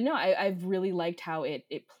 But no, I've really liked how it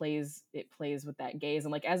plays with that gaze.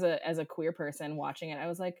 And like as a queer person watching it, I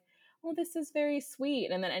was like, well, this is very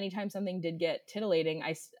sweet. And then anytime something did get titillating,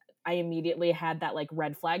 I immediately had that like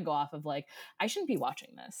red flag go off of like, I shouldn't be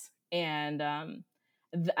watching this. And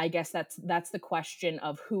I guess that's the question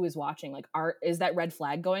of who is watching. Like, is that red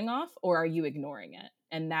flag going off, or are you ignoring it?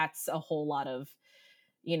 And that's a whole lot of,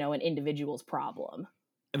 you know, an individual's problem.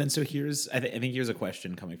 And then so here's, I think here's a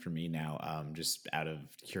question coming from me now, just out of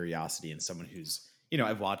curiosity, and someone who's, you know,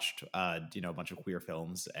 I've watched, you know, a bunch of queer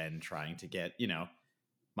films and trying to get, you know,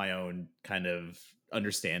 my own kind of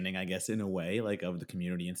understanding, I guess, in a way, like of the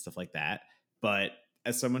community and stuff like that. But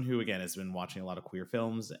as someone who, again, has been watching a lot of queer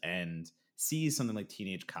films and sees something like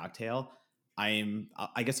Teenage Cocktail,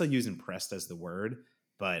 I guess I'll use impressed as the word,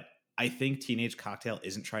 but I think Teenage Cocktail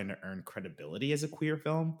isn't trying to earn credibility as a queer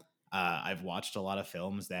film. I've watched a lot of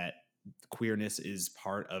films that queerness is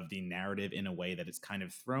part of the narrative in a way that it's kind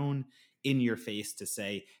of thrown in your face to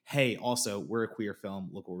say, hey, also, we're a queer film.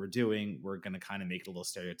 Look what we're doing. We're going to kind of make it a little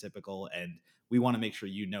stereotypical. And we want to make sure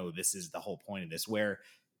you know this is the whole point of this, where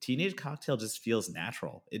Teenage Cocktail just feels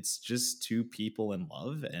natural. It's just two people in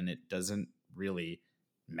love, and it doesn't really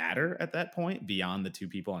matter at that point beyond the two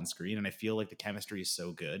people on screen. And I feel like the chemistry is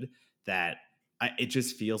so good that it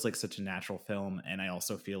just feels like such a natural film. And I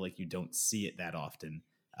also feel like you don't see it that often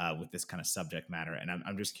with this kind of subject matter. And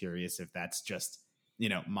I'm just curious if that's just, you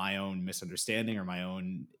know, my own misunderstanding or my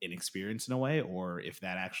own inexperience in a way, or if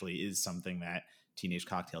that actually is something that Teenage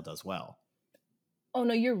Cocktail does well. Oh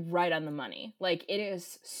no, you're right on the money. Like, it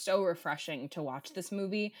is so refreshing to watch this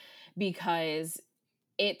movie, because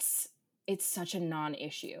it's such a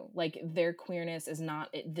non-issue. Like, their queerness is not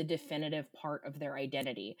the definitive part of their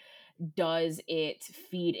identity. Does it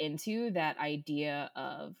feed into that idea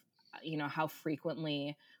of, you know, how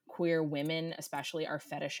frequently queer women especially are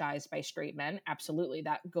fetishized by straight men? Absolutely.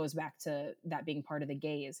 That goes back to that being part of the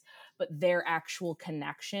gaze. But their actual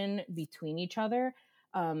connection between each other,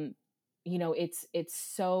 you know, it's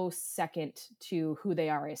so second to who they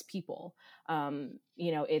are as people.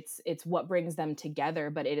 You know, it's what brings them together,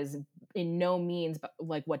 but it is in no means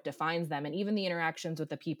like what defines them. And even the interactions with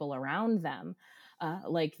the people around them,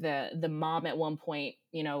 like the mom at one point,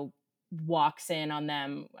 you know, walks in on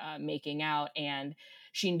them making out, and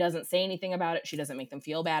she doesn't say anything about it. She doesn't make them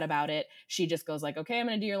feel bad about it. She just goes like, okay, I'm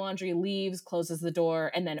going to do your laundry, leaves, closes the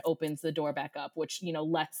door, and then opens the door back up, which, you know,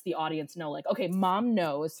 lets the audience know like, okay, mom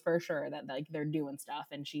knows for sure that like they're doing stuff,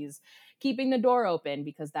 and she's keeping the door open,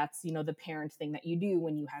 because that's, you know, the parent thing that you do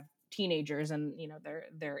when you have teenagers and, you know,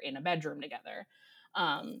 they're in a bedroom together.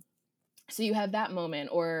 So you have that moment,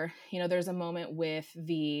 or, you know, there's a moment with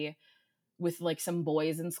like some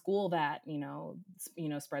boys in school that,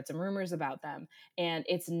 spread some rumors about them. And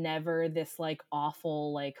it's never this like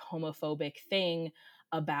awful, like homophobic thing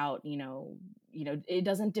about, it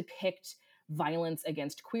doesn't depict violence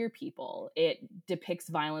against queer people. It depicts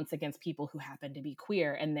violence against people who happen to be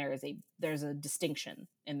queer. And there's a distinction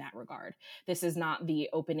in that regard. This is not the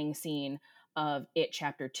opening scene of It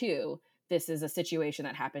Chapter 2. This is a situation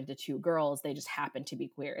that happened to two girls. They just happen to be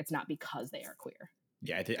queer. It's not because they are queer.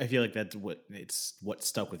 Yeah, I feel like that's what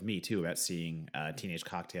stuck with me too about seeing Teenage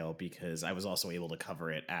Cocktail, because I was also able to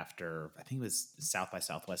cover it after, I think it was South by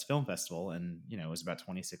Southwest Film Festival, and it was about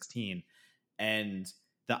 2016. And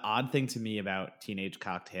the odd thing to me about Teenage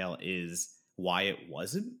Cocktail is why it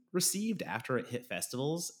wasn't received after it hit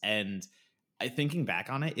festivals. And thinking back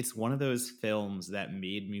on it, it's one of those films that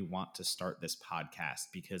made me want to start this podcast,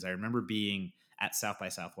 because I remember being at South by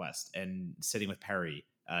Southwest and sitting with Perry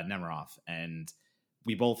Nemiroff, and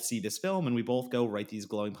we both see this film and we both go write these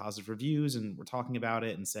glowing positive reviews, and we're talking about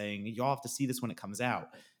it and saying, y'all have to see this when it comes out.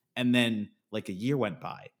 And then like a year went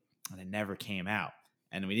by and it never came out,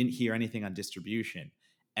 and we didn't hear anything on distribution.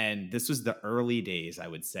 And this was the early days, I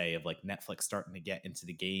would say, of like Netflix starting to get into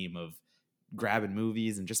the game of grabbing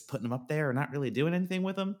movies and just putting them up there and not really doing anything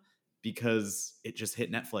with them, because it just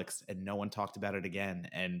hit Netflix and no one talked about it again.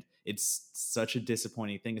 And it's such a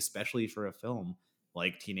disappointing thing, especially for a film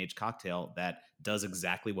like Teenage Cocktail that does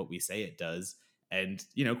exactly what we say it does. And,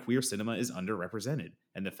 queer cinema is underrepresented.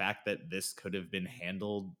 And the fact that this could have been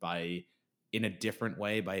handled in a different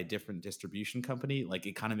way by a different distribution company, like,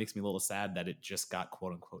 it kind of makes me a little sad that it just got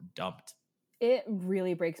quote unquote dumped. It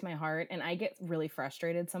really breaks my heart, and I get really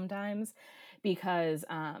frustrated sometimes because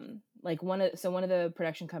like one of the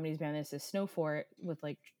production companies behind this is Snowfort, with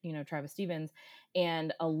like, Travis Stevens,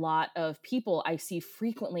 and a lot of people I see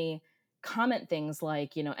frequently comment things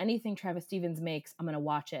like, anything Travis Stevens makes, I'm going to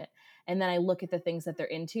watch it. And then I look at the things that they're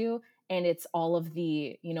into, and it's all of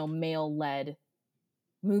the, male led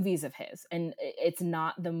movies of his, and it's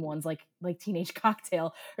not the ones like Teenage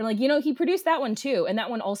Cocktail, or like, he produced that one too, and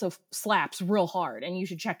that one also slaps real hard and you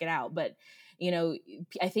should check it out. But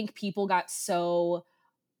I think people got so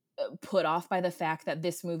put off by the fact that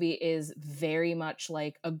this movie is very much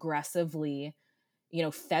like aggressively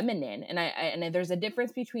feminine, and there's a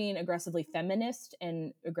difference between aggressively feminist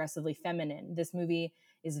and aggressively feminine. This movie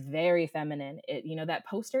is very feminine. That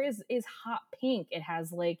poster is hot pink. It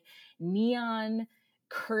has like neon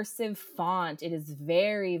cursive font. It is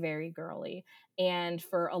very, very girly. And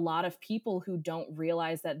for a lot of people who don't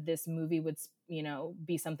realize that this movie would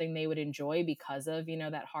be something they would enjoy because of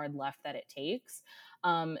that hard left that it takes,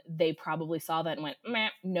 they probably saw that and went, meh,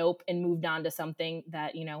 nope, and moved on to something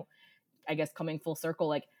that I guess coming full circle,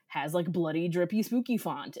 like, has like bloody, drippy, spooky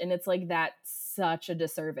font. And it's like, that's such a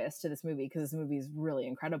disservice to this movie, because this movie is really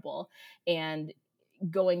incredible. And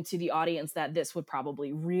going to the audience that this would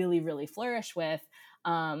probably really, really flourish with,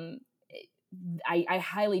 I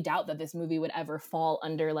highly doubt that this movie would ever fall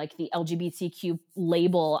under like the LGBTQ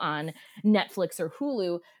label on Netflix or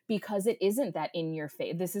Hulu, because it isn't that in your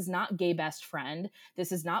face. This is not Gay Best Friend.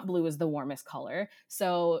 This is not Blue is the Warmest Color.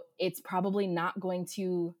 So it's probably not going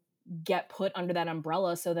to get put under that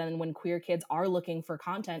umbrella. So then when queer kids are looking for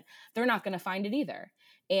content, they're not going to find it either.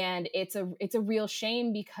 And it's a real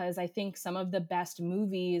shame, because I think some of the best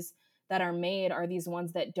movies that are made are these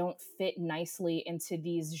ones that don't fit nicely into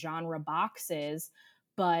these genre boxes.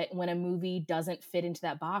 But when a movie doesn't fit into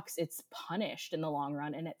that box, it's punished in the long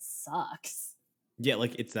run, and it sucks. Yeah,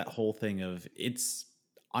 like, it's that whole thing of, it's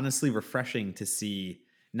honestly refreshing to see,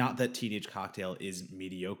 not that Teenage Cocktail is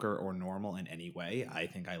mediocre or normal in any way. I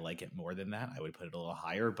think I like it more than that. I would put it a little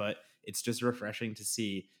higher, but it's just refreshing to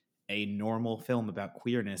see a normal film about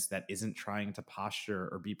queerness that isn't trying to posture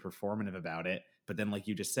or be performative about it. But then, like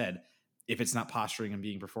you just said, if it's not posturing and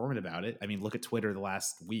being performative about it, I mean, look at Twitter the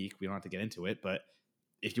last week. We don't have to get into it, but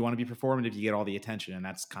if you want to be performative, you get all the attention, and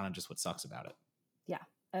that's kind of just what sucks about it.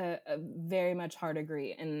 Yeah, very much hard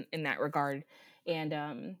agree in that regard.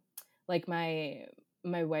 And like my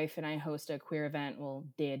wife and I host a queer event, well,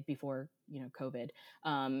 did before COVID,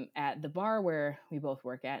 at the bar where we both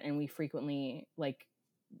work at, and we frequently like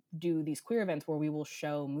do these queer events where we will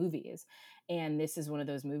show movies. And this is one of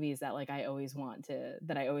those movies that like I always want to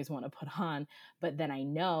put on. But then I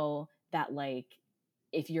know that, like,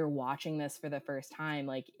 if you're watching this for the first time,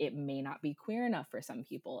 like, it may not be queer enough for some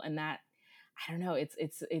people. And that, I don't know,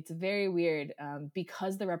 it's very weird,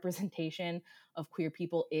 because the representation of queer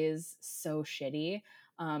people is so shitty.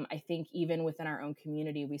 I think even within our own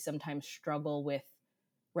community, we sometimes struggle with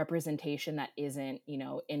representation that isn't, you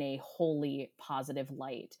know, in a wholly positive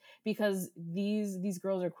light, because these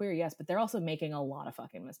girls are queer, yes, but they're also making a lot of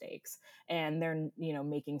fucking mistakes, and they're, you know,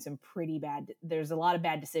 making some pretty bad, there's a lot of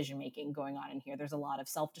bad decision making going on in here, there's a lot of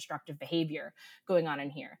self-destructive behavior going on in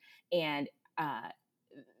here, and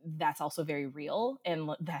that's also very real, and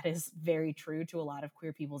that is very true to a lot of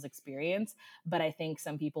queer people's experience. But I think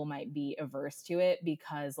some people might be averse to it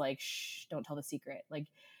because, like, shh, don't tell the secret. Like,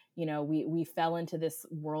 you know, we fell into this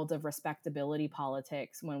world of respectability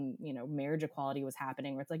politics when, you know, marriage equality was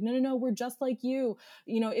happening, where it's like, no, no, no, we're just like you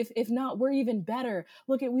know, if not, we're even better.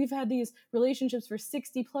 Look at, we've had these relationships for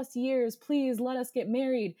 60 plus years, please let us get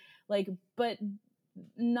married. Like, but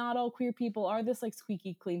not all queer people are this like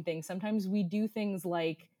squeaky clean thing. Sometimes we do things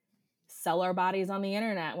like sell our bodies on the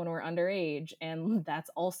internet when we're underage, and that's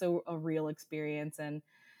also a real experience. And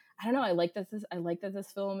I don't know, I like that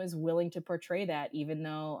this film is willing to portray that, even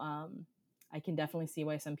though I can definitely see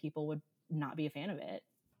why some people would not be a fan of it.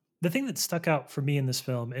 The thing that stuck out for me in this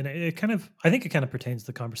film, and it kind of, I think it kind of pertains to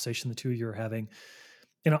the conversation the two of you are having.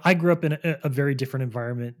 You know, I grew up in a very different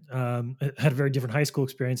environment. Had a very different high school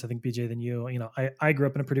experience, I think, BJ, than you. You know, I grew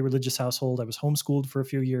up in a pretty religious household. I was homeschooled for a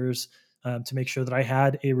few years to make sure that I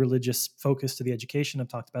had a religious focus to the education. I've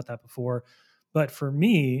talked about that before. But for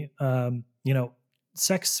me, you know,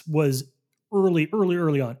 sex was early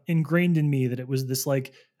on ingrained in me that it was this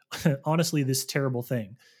like, honestly, this terrible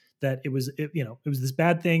thing. That you know, it was this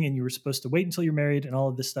bad thing, and you were supposed to wait until you're married and all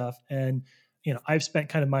of this stuff. And you know, I've spent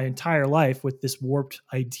kind of my entire life with this warped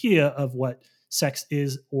idea of what sex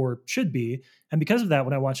is or should be. And because of that,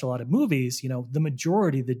 when I watch a lot of movies, you know,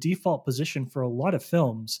 the default position for a lot of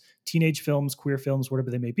films, teenage films, queer films,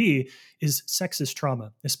 whatever they may be, is sexist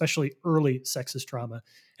trauma, especially early sexist trauma.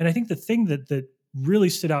 And I think the thing that really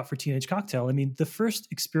stood out for Teenage Cocktail, I mean, the first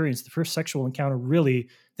experience, the first sexual encounter really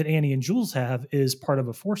that Annie and Jules have is part of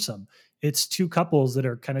a foursome. It's two couples that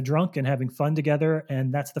are kind of drunk and having fun together.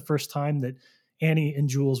 And that's the first time that Annie and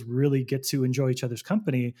Jules really get to enjoy each other's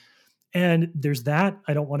company. And there's that.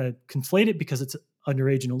 I don't want to conflate it because it's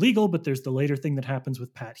underage and illegal, but there's the later thing that happens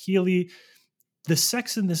with Pat Healy. The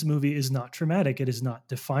sex in this movie is not traumatic. It is not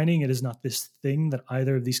defining. It is not this thing that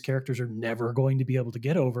either of these characters are never going to be able to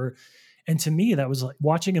get over. And to me, that was like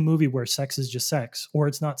watching a movie where sex is just sex, or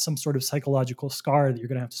it's not some sort of psychological scar that you're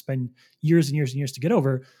going to have to spend years and years and years to get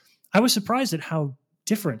over. I was surprised at how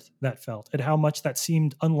different that felt, at how much that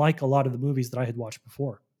seemed unlike a lot of the movies that I had watched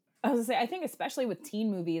before. I was gonna say, I think especially with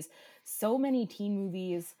teen movies, so many teen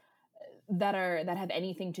movies that have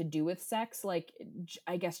anything to do with sex, like,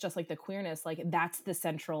 I guess just like the queerness, like that's the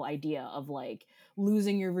central idea of like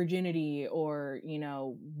losing your virginity, or, you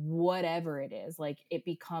know, whatever it is, like it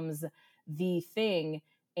becomes the thing.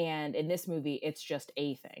 And in this movie, it's just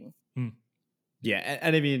a thing. Yeah,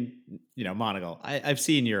 and I mean, you know, Monagle, I've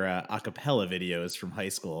seen your acapella videos from high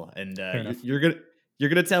school, and you're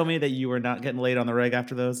gonna tell me that you were not getting laid on the reg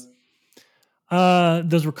after those?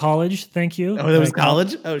 Those were college. Thank you. Oh, that was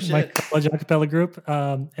college? Oh, shit. My college acapella group.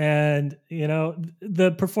 And you know,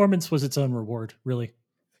 the performance was its own reward, really.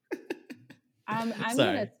 I'm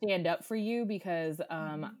gonna stand up for you because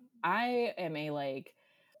I am a like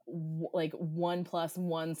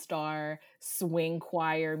 1+1 star swing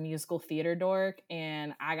choir musical theater dork,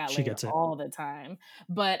 and I got laid all the time.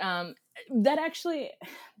 But that actually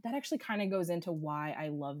kind of goes into why I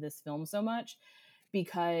love this film so much,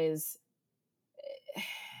 because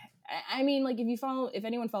I mean, like, if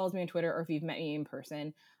anyone follows me on Twitter, or if you've met me in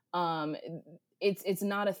person, it's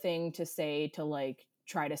not a thing to say to like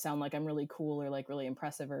try to sound like I'm really cool or like really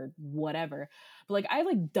impressive or whatever. But like, I have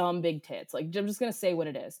like dumb big tits. Like, I'm just gonna say what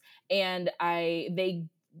it is. And they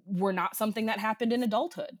were not something that happened in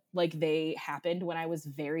adulthood. Like, they happened when I was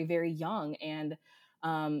very, very young. And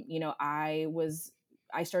you know, I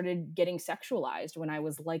started getting sexualized when I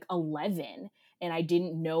was like 11, and I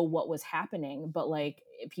didn't know what was happening, but like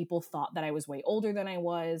people thought that I was way older than I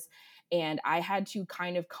was. And I had to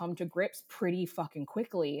kind of come to grips pretty fucking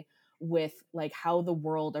quickly with like how the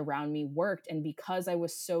world around me worked. And because I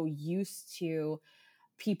was so used to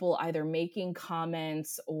people either making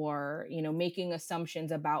comments or, you know, making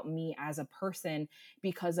assumptions about me as a person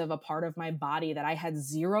because of a part of my body that I had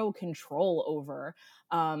zero control over,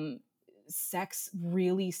 sex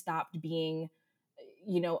really stopped being,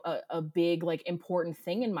 you know, a big like important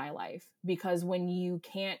thing in my life. Because when you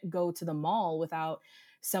can't go to the mall without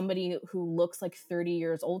somebody who looks like 30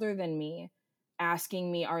 years older than me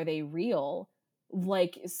asking me, are they real?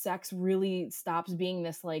 Like, sex really stops being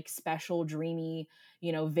this like special, dreamy,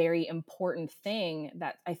 you know, very important thing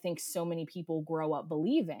that I think so many people grow up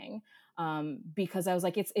believing. Because I was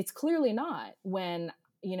like, it's clearly not, when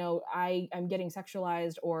I'm getting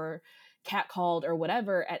sexualized or catcalled or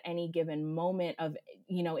whatever at any given moment of,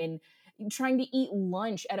 in trying to eat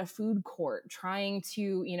lunch at a food court, trying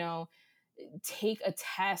to, take a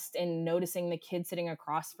test and noticing the kid sitting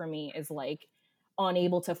across from me is like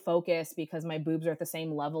unable to focus because my boobs are at the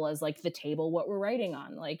same level as like the table what we're writing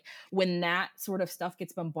on. Like when that sort of stuff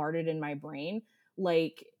gets bombarded in my brain,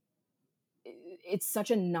 like it's such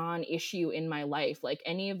a non-issue in my life. Like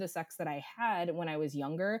any of the sex that I had when I was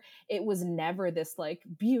younger, it was never this like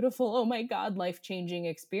beautiful, oh my God, life-changing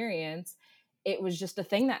experience. It was just a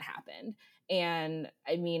thing that happened. And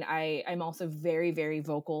I mean, I'm also very, very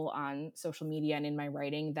vocal on social media and in my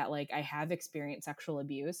writing that like I have experienced sexual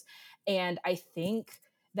abuse. And I think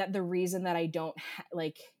that the reason that I don't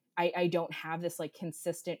I don't have this like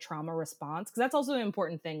consistent trauma response, because that's also an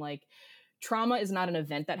important thing. Like trauma is not an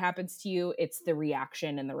event that happens to you, it's the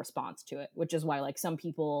reaction and the response to it, which is why like some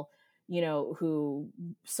people, who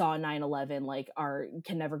saw 9/11 like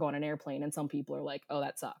can never go on an airplane, and some people are like, oh,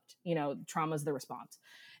 that sucked. Trauma is the response.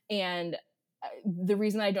 And the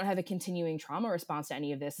reason I don't have a continuing trauma response to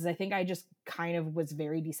any of this is I think I just kind of was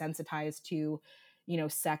very desensitized to,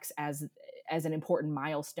 sex as an important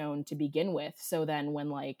milestone to begin with. So then when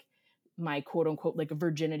like my quote unquote like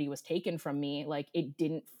virginity was taken from me, like it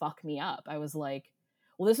didn't fuck me up. I was like,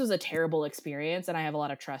 well, this was a terrible experience and I have a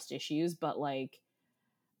lot of trust issues, but like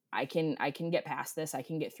I can get past this. I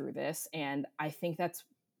can get through this. And I think that's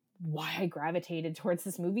why I gravitated towards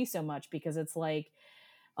this movie so much, because it's like,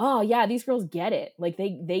 oh yeah, these girls get it. Like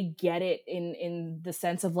they get it in the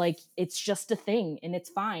sense of like, it's just a thing and it's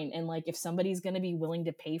fine. And like, if somebody's going to be willing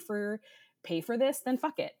to pay for this, then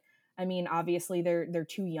fuck it. I mean, obviously they're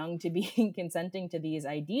too young to be consenting to these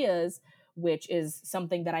ideas, which is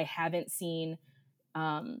something that I haven't seen.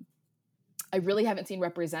 I really haven't seen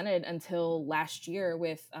represented until last year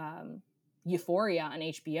with Euphoria on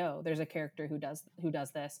HBO. There's a character who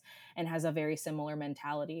does this and has a very similar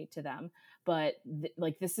mentality to them. But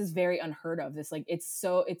like this is very unheard of. This like it's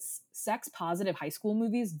sex positive high school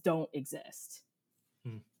movies don't exist.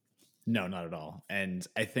 No, not at all. And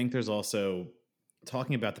I think there's also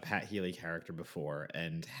talking about the Pat Healy character before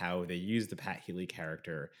and how they use the Pat Healy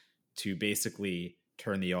character to basically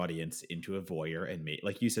turn the audience into a voyeur and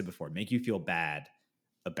like you said before, make you feel bad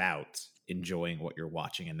about enjoying what you're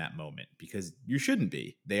watching in that moment, because you shouldn't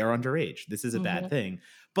be. They are underage. This is a bad thing.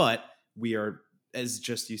 But we are, as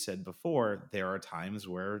just you said before, there are times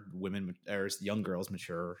where women or young girls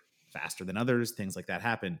mature faster than others. Things like that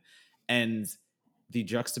happen. And the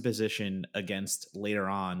juxtaposition against later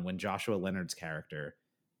on when Joshua Leonard's character,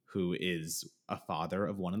 who is a father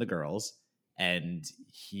of one of the girls, and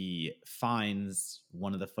he finds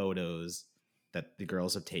one of the photos that the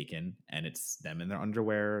girls have taken, and it's them in their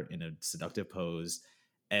underwear in a seductive pose.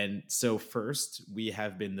 And so first we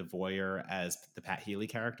have been the voyeur as the Pat Healy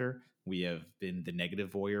character. We have been the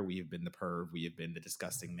negative voyeur. We have been the perv. We have been the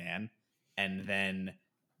disgusting man. And then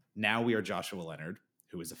now we are Joshua Leonard,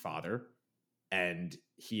 who is a father. And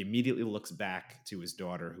he immediately looks back to his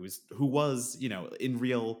daughter, who was, in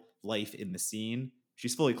real life in the scene,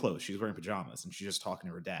 she's fully clothed. She's wearing pajamas and she's just talking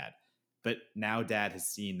to her dad. But now dad has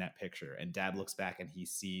seen that picture, and dad looks back and he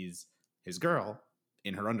sees his girl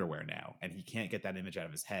in her underwear now, and he can't get that image out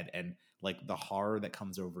of his head. And like the horror that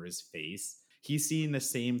comes over his face, he's seeing the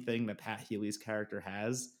same thing that Pat Healy's character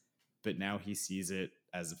has, but now he sees it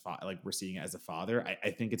as like we're seeing it as a father.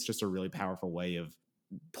 I think it's just a really powerful way of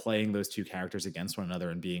playing those two characters against one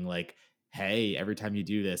another and being like, hey, every time you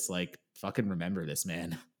do this, like fucking remember this,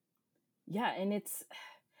 man. Yeah. And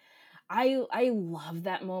I love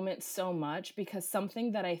that moment so much, because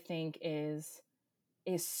something that I think is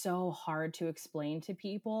so hard to explain to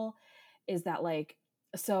people is that like,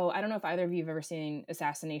 so I don't know if either of you have ever seen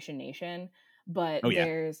Assassination Nation, but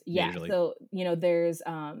there's so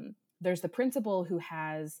there's the principal who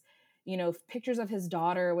has pictures of his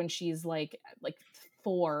daughter when she's like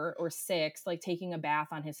 4 or 6, like taking a bath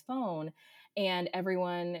on his phone, and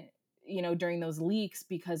everyone during those leaks,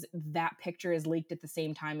 because that picture is leaked at the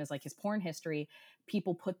same time as like his porn history,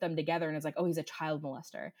 people put them together and it's like, oh, he's a child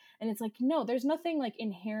molester. And it's like, no, there's nothing like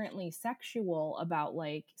inherently sexual about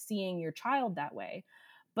like seeing your child that way.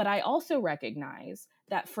 But I also recognize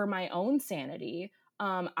that for my own sanity,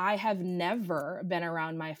 I have never been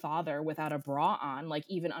around my father without a bra on, like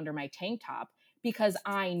even under my tank top, because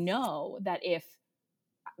I know that if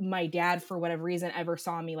my dad, for whatever reason, ever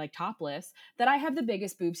saw me like topless, that I have the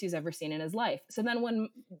biggest boobs he's ever seen in his life. So then when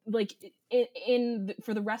like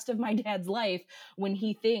for the rest of my dad's life, when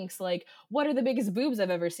he thinks like, what are the biggest boobs I've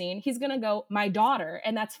ever seen? He's going to go, my daughter.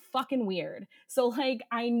 And that's fucking weird. So like,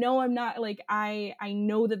 I know I'm not like, I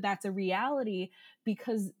know that that's a reality,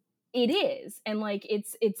 because it is. And like,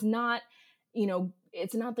 it's not, you know,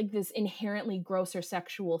 it's not like this inherently gross or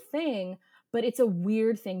sexual thing, but it's a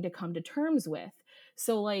weird thing to come to terms with.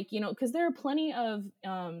 So like, you know, because there are plenty of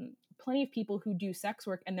people who do sex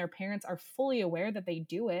work and their parents are fully aware that they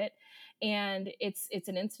do it, and it's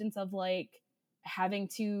an instance of like having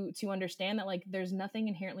to understand that like there's nothing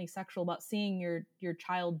inherently sexual about seeing your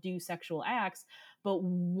child do sexual acts, but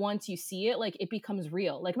once you see it, like it becomes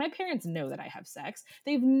real. Like my parents know that I have sex,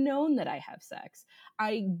 they've known that I have sex.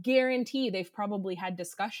 I guarantee they've probably had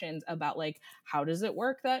discussions about like, how does it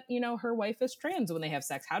work that, you know, her wife is trans when they have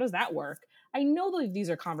sex, how does that work? I know that these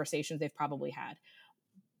are conversations they've probably had,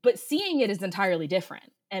 but seeing it is entirely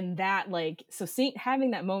different. And that like, so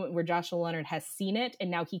having that moment where Joshua Leonard has seen it and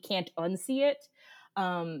now he can't unsee it,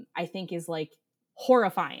 I think is like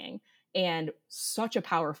horrifying and such a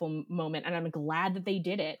powerful moment. And I'm glad that they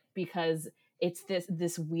did it, because it's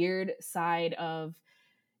this weird side of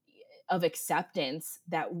acceptance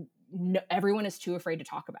that everyone is too afraid to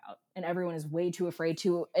talk about, and everyone is way too afraid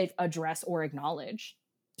to address or acknowledge.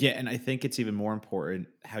 Yeah, and I think it's even more important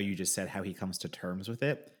how you just said how he comes to terms with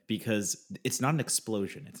it, because it's not an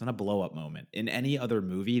explosion. It's not a blow up moment. In any other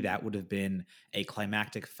movie, that would have been a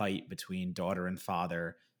climactic fight between daughter and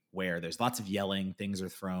father where there's lots of yelling, things are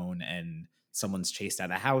thrown, and someone's chased out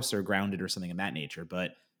of a house or grounded or something of that nature.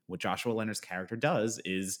 But what Joshua Leonard's character does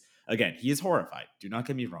is, again, he is horrified. Do not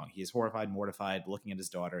get me wrong. He is horrified, mortified, looking at his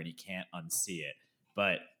daughter, and he can't unsee it.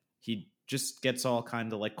 But he just gets all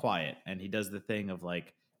kind of like quiet, and he does the thing of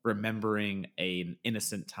like, remembering an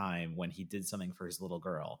innocent time when he did something for his little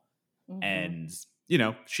girl. Mm-hmm. And, you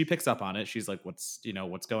know, she picks up on it. She's like, what's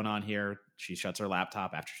going on here? She shuts her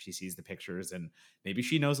laptop after she sees the pictures, and maybe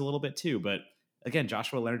she knows a little bit too. But again,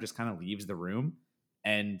 Joshua Leonard just kind of leaves the room,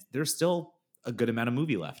 and there's still a good amount of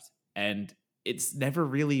movie left. And it's never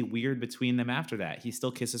really weird between them after that. He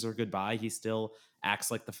still kisses her goodbye. He still acts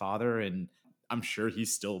like the father, and I'm sure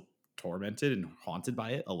he's still tormented and haunted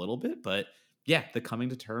by it a little bit, but yeah, the coming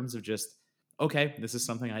to terms of just, okay, this is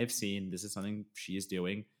something I've seen. This is something she is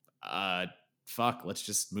doing. Fuck, let's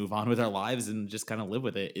just move on with our lives and just kind of live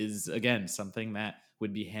with it, is, again, something that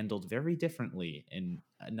would be handled very differently in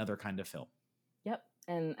another kind of film. Yep.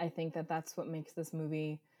 And I think that that's what makes this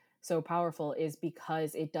movie so powerful, is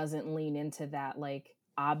because it doesn't lean into that like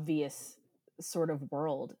obvious sort of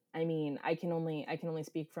world. I mean, I can only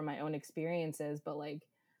speak from my own experiences, but like,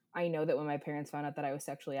 I know that when my parents found out that I was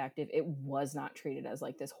sexually active, it was not treated as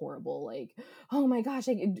like this horrible, like, oh my gosh,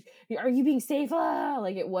 like, are you being safe?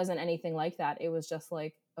 Like, it wasn't anything like that. It was just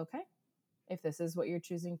like, okay, if this is what you're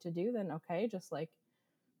choosing to do, then okay, just like,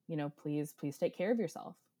 you know, please take care of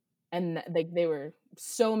yourself. And like, they were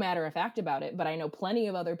so matter of fact about it. But I know plenty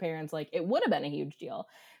of other parents, like, it would have been a huge deal.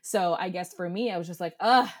 So I guess for me, I was just like,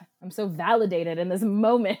 I'm so validated in this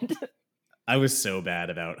moment. I was so bad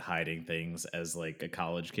about hiding things as like a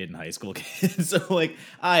college kid and high school kid. So like,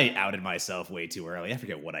 I outed myself way too early. I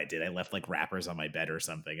forget what I did. I left like wrappers on my bed or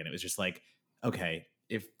something. And it was just like, okay,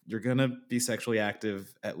 if you're going to be sexually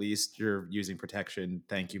active, at least you're using protection.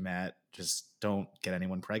 Thank you, Matt. Just don't get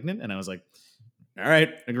anyone pregnant. And I was like, all right,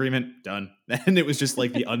 agreement, done. And it was just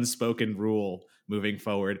like the unspoken rule moving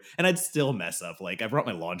forward. And I'd still mess up. Like, I brought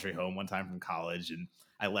my laundry home one time from college, and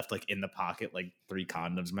I left like in the pocket like 3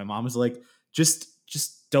 condoms. My mom was like,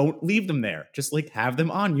 just don't leave them there. Just like have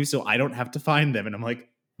them on you so I don't have to find them. And I'm like,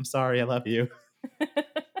 I'm sorry, I love you.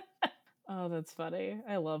 Oh, that's funny.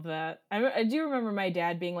 I love that. I do remember my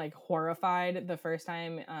dad being like horrified the first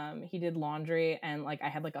time he did laundry, and like I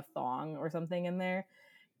had like a thong or something in there.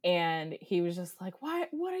 And he was just like, what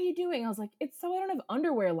are you doing? I was like, it's so I don't have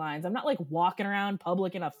underwear lines. I'm not like walking around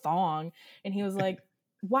public in a thong. And he was like,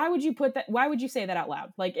 why would you put that? Why would you say that out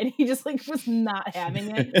loud? Like, and he just like was not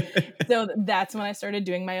having it. So that's when I started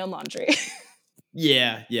doing my own laundry.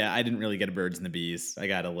 Yeah. I didn't really get a birds and the bees. I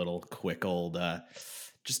got a little quick old,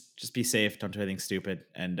 just be safe. Don't do anything stupid.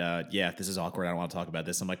 And yeah, this is awkward. I don't want to talk about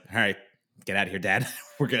this. I'm like, all right, get out of here, Dad.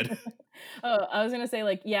 We're good. Oh, I was going to say,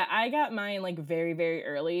 like, yeah, I got mine like very, very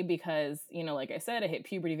early because, you know, like I said, I hit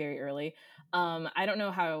puberty very early. I don't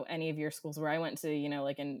know how any of your schools were. I went to, you know,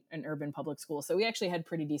 like an urban public school. So we actually had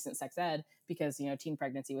pretty decent sex ed because, you know, teen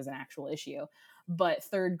pregnancy was an actual issue. But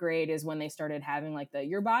 3rd grade is when they started having like the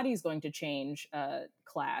your body's going to change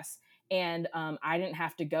class. And I didn't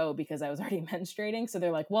have to go because I was already menstruating. So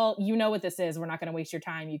they're like, well, you know what this is. We're not going to waste your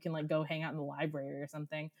time. You can like go hang out in the library or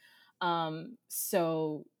something.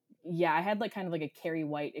 So yeah, I had like kind of like a Carrie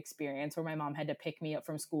White experience where my mom had to pick me up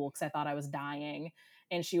from school because I thought I was dying.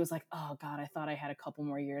 And she was like, oh God, I thought I had a couple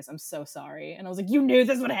more years. I'm so sorry. And I was like, you knew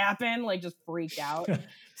this would happen? Like, just freaked out.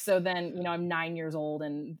 So then, you know, I'm 9 years old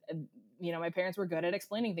and my parents were good at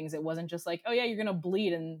explaining things. It wasn't just like, oh yeah, you're going to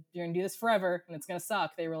bleed and you're going to do this forever and it's going to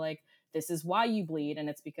suck. They were like, this is why you bleed. And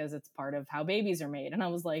it's because it's part of how babies are made. And I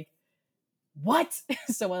was like, what?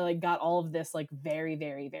 So I like got all of this like very,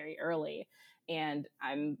 very, very early. And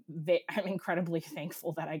I'm incredibly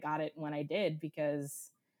thankful that I got it when I did,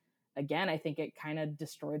 because again, I think it kind of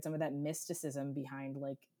destroyed some of that mysticism behind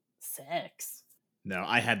like sex. No,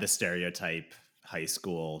 I had the stereotype high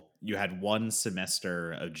school. You had one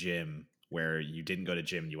semester of gym where you didn't go to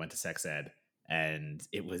gym, you went to sex ed, and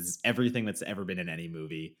it was everything that's ever been in any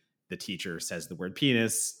movie. The teacher says the word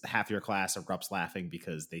penis, half your class erupts laughing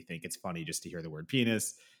because they think it's funny just to hear the word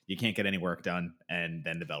penis. You can't get any work done, and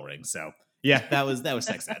then the bell rings. So yeah, that was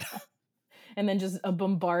sex ed. And then just a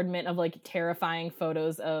bombardment of like terrifying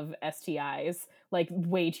photos of STIs, like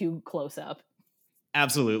way too close up.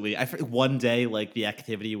 Absolutely. One day, like the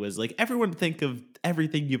activity was like, everyone think of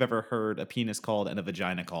everything you've ever heard a penis called and a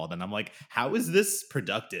vagina called. And I'm like, how is this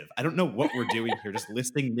productive? I don't know what we're doing here, just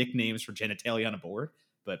listing nicknames for genitalia on a board,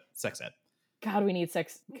 but sex ed. God, we need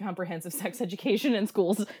comprehensive sex education in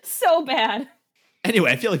schools so bad.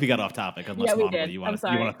 Anyway, I feel like we got off topic. Unless we Monica, did. you want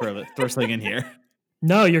to throw something in here?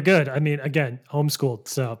 No, you're good. I mean, again, homeschooled,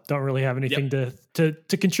 so don't really have anything to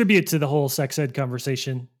contribute to the whole sex ed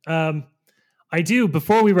conversation. I do,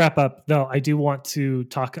 before we wrap up, though, I do want to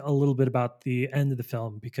talk a little bit about the end of the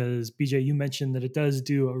film, because BJ, you mentioned that it does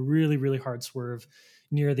do a really, really hard swerve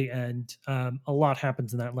near the end. A lot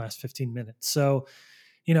happens in that last 15 minutes. So,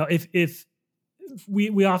 if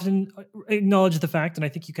we often acknowledge the fact, and I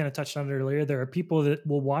think you kind of touched on it earlier, there are people that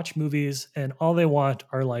will watch movies and all they want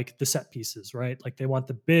are like the set pieces, right? Like they want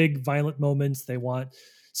the big violent moments, they want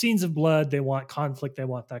scenes of blood, they want conflict, they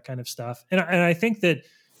want that kind of stuff. And I think that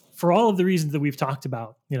for all of the reasons that we've talked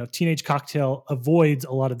about, Teenage Cocktail avoids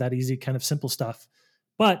a lot of that easy kind of simple stuff,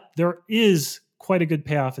 but there is quite a good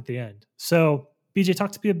payoff at the end. So BJ,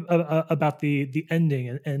 talk to me about the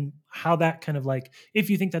ending and how that kind of like, if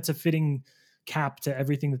you think that's a fitting cap to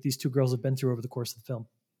everything that these two girls have been through over the course of the film.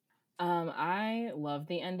 I love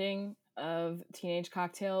the ending of Teenage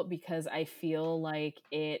Cocktail because I feel like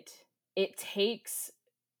it takes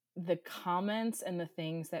the comments and the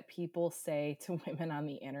things that people say to women on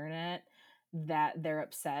the internet that they're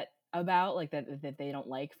upset about, like that they don't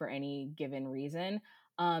like for any given reason,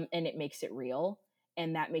 and it makes it real,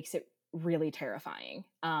 and that makes it really terrifying.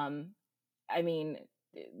 I mean,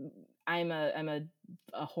 I'm a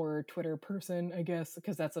horror Twitter person, I guess,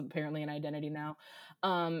 because that's apparently an identity now.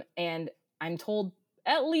 And I'm told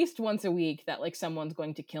at least once a week that like someone's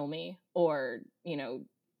going to kill me or,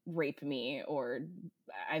 rape me, or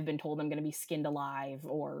I've been told I'm going to be skinned alive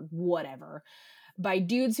or whatever, by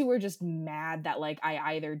dudes who are just mad that like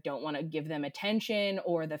I either don't want to give them attention,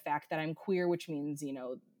 or the fact that I'm queer, which means,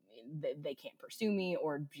 they can't pursue me,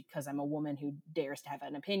 or because I'm a woman who dares to have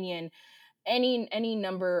an opinion. Any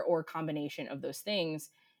number or combination of those things.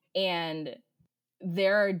 And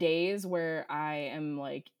there are days where I am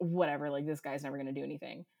like, whatever, like this guy's never going to do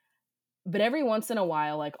anything. But every once in a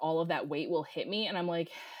while, like all of that weight will hit me and I'm like,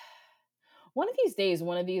 one of these days,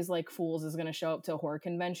 one of these like fools is going to show up to a horror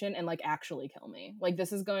convention and like actually kill me. Like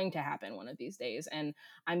this is going to happen one of these days. And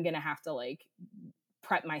I'm going to have to like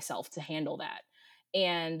prep myself to handle that.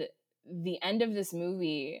 And the end of this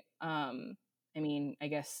movie, I mean, I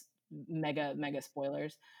guess mega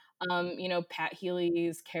spoilers. Pat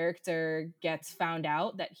Healy's character gets found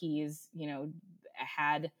out that he's,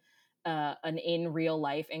 had an in real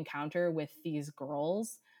life encounter with these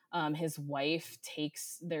girls. His wife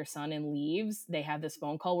takes their son and leaves. They have this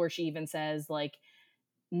phone call where she even says like,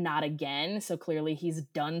 not again. So clearly he's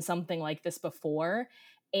done something like this before.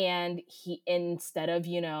 And he, instead of,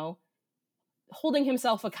 holding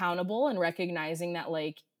himself accountable and recognizing that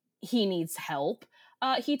like he needs help,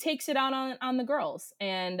 he takes it out on the girls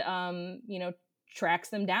and, tracks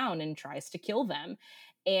them down and tries to kill them.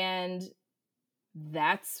 And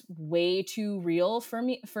that's way too real for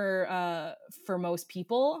me, for most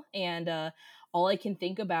people. And all I can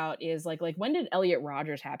think about is like when did Elliot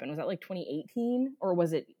Rodgers happen? Was that like 2018 or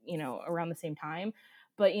was it, around the same time?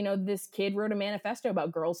 But, this kid wrote a manifesto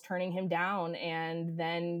about girls turning him down and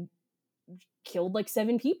then killed like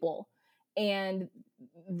 7 people. And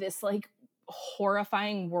this like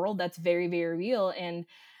horrifying world that's very, very real. And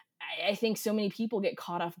I think so many people get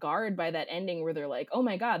caught off guard by that ending where they're like, oh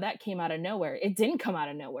my God, that came out of nowhere. It didn't come out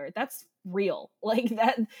of nowhere. That's real. Like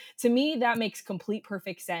that, to me, that makes complete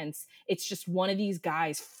perfect sense. It's just one of these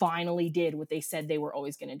guys finally did what they said they were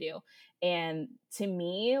always going to do. And to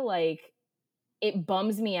me, like, it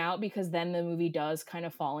bums me out because then the movie does kind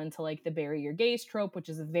of fall into like the bury your gays trope, which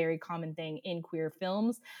is a very common thing in queer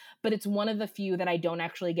films. But it's one of the few that I don't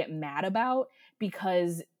actually get mad about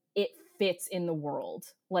because it fits in the world.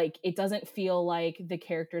 Like, it doesn't feel like the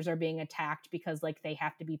characters are being attacked because like they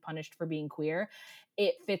have to be punished for being queer.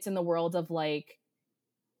 It fits in the world of like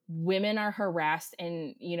women are harassed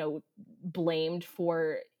and, you know, blamed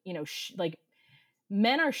for, you know, like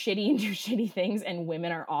men are shitty and do shitty things, and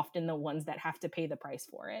women are often the ones that have to pay the price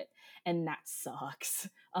for it, and that sucks.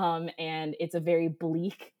 And it's a very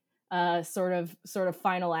bleak sort of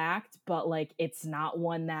final act, but like it's not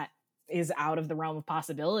one that is out of the realm of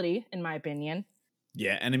possibility, in my opinion.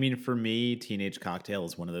 Yeah, and I mean, for me, Teenage Cocktail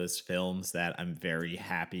is one of those films that I'm very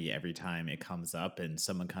happy every time it comes up, and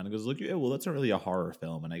someone kind of goes, "Look, yeah, well, that's not really a horror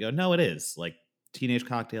film," and I go, "No, it is." Like, Teenage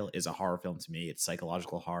Cocktail is a horror film to me. It's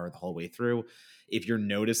psychological horror the whole way through. If you're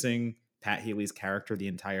noticing Pat Healy's character the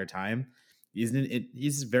entire time,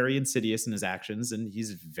 he's very insidious in his actions, and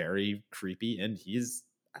he's very creepy, and he's,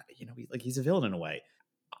 you know, he's a villain in a way.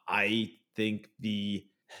 I think the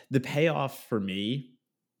payoff for me,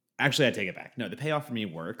 actually, I take it back. No, the payoff for me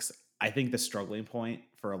works. I think the struggling point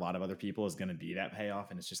for a lot of other people is going to be that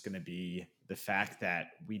payoff, and it's just going to be the fact that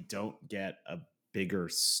we don't get a bigger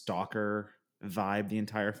stalker vibe the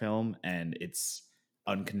entire film, and it's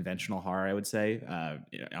unconventional horror, I would say,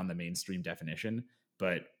 on the mainstream definition.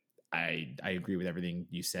 But I agree with everything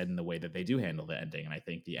you said in the way that they do handle the ending, and I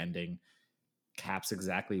think the ending caps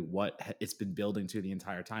exactly what it's been building to the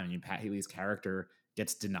entire time. I mean, Pat Healy's character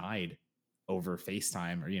gets denied over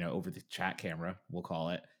FaceTime, or, you know, over the chat camera, we'll call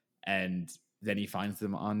it, and then he finds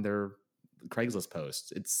them on their Craigslist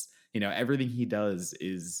post. It's, you know, everything he does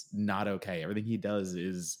is not okay. Everything he does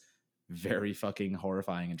is very fucking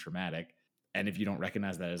horrifying and traumatic. And if you don't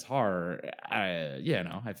recognize that as horror,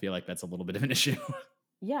 I feel like that's a little bit of an issue.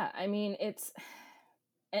 Yeah, I mean, it's,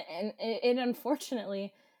 and it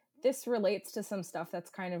unfortunately, this relates to some stuff that's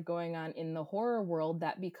kind of going on in the horror world,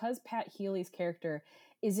 that because Pat Healy's character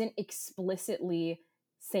isn't explicitly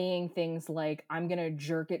saying things like, I'm gonna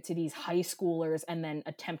jerk it to these high schoolers and then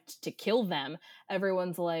attempt to kill them,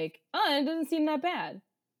 everyone's like, oh, it doesn't seem that bad.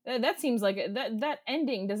 That seems like that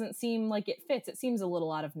ending doesn't seem like it fits. It seems a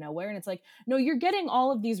little out of nowhere. And it's like, no, you're getting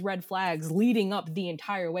all of these red flags leading up the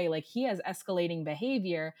entire way. Like, he has escalating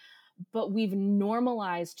behavior, but we've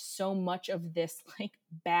normalized so much of this like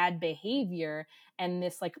bad behavior and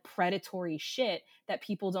this like predatory shit that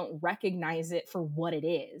people don't recognize it for what it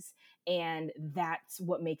is. And that's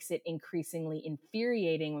what makes it increasingly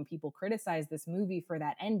infuriating when people criticize this movie for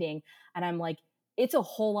that ending. And I'm like, it's a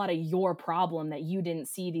whole lot of your problem that you didn't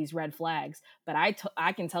see these red flags, but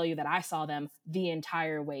I can tell you that I saw them the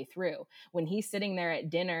entire way through. When he's sitting there at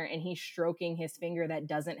dinner and he's stroking his finger that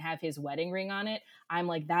doesn't have his wedding ring on it, I'm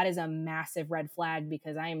like, that is a massive red flag,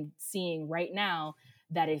 because I am seeing right now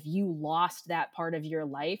that if you lost that part of your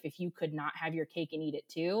life, if you could not have your cake and eat it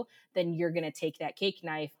too, then you're going to take that cake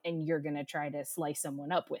knife and you're going to try to slice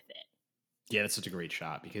someone up with it. Yeah, that's such a great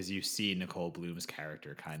shot, because you see Nicole Bloom's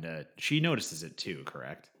character she notices it too,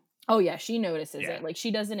 correct? Oh yeah, she notices it. Like,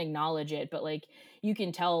 she doesn't acknowledge it, but like you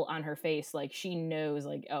can tell on her face, like she knows,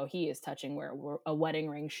 like, oh, he is touching where a wedding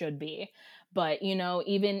ring should be. But, you know,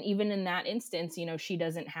 even in that instance, you know, she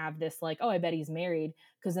doesn't have this like, oh, I bet he's married,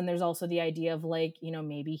 because then there's also the idea of like, you know,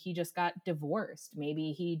 maybe he just got divorced,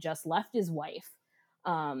 maybe he just left his wife.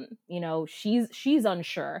 You know, she's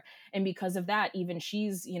unsure, and because of that, even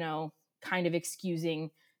she's, you know, kind of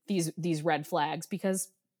excusing these red flags, because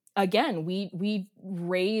again, we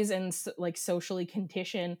raise and like socially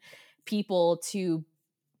condition people to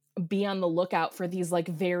be on the lookout for these like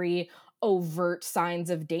very overt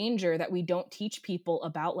signs of danger that we don't teach people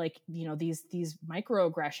about, like, you know, these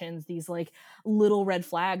microaggressions, these like little red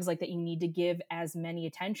flags, like that you need to give as many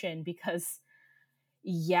attention, because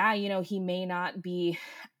yeah, you know, he may not be,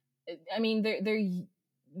 I mean,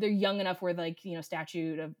 they're young enough where, like, you know,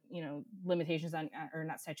 statute of, you know, limitations on, or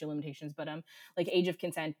not statute of limitations, but like age of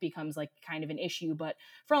consent becomes like kind of an issue. But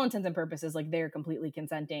for all intents and purposes, like, they're completely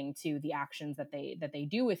consenting to the actions that they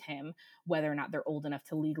do with him, whether or not they're old enough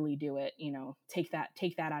to legally do it. You know, take that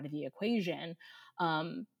out of the equation.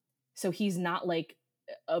 So he's not like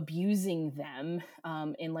abusing them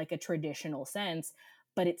in like a traditional sense,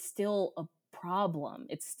 but it's still a problem.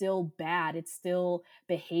 It's still bad. It's still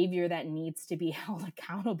behavior that needs to be held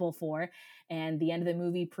accountable for. And the end of the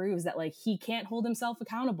movie proves that like he can't hold himself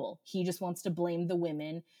accountable. He just wants to blame the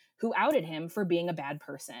women who outed him for being a bad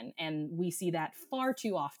person. And we see that far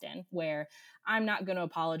too often, where I'm not going to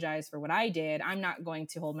apologize for what I did. I'm not going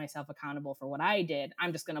to hold myself accountable for what I did.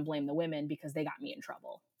 I'm just going to blame the women because they got me in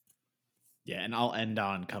trouble. Yeah, and I'll end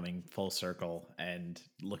on coming full circle and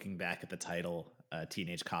looking back at the title,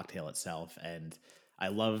 Teenage Cocktail itself. And I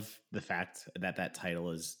love the fact that that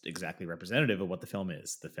title is exactly representative of what the film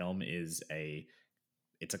is. The film is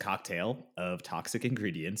it's a cocktail of toxic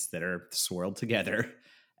ingredients that are swirled together,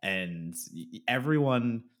 and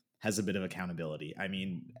everyone has a bit of accountability. I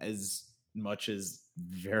mean,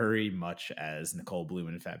 very much as Nicole Bloom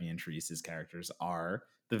and Fabian Teresa's characters are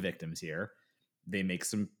the victims here, they make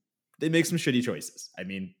some shitty choices. I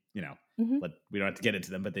mean, but we don't have to get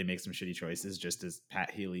into them, but they make some shitty choices, just as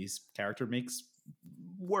Pat Healy's character makes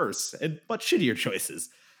worse and much shittier choices.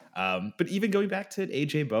 But even going back to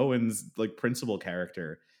AJ Bowen's like principal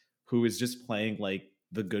character, who is just playing like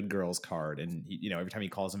the good girls card, and every time he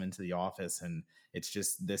calls him into the office, and it's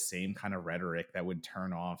just this same kind of rhetoric that would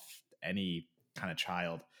turn off any kind of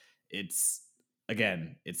child. It's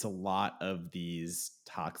a lot of these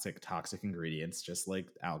toxic ingredients, just like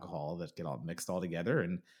alcohol, that get all mixed all together.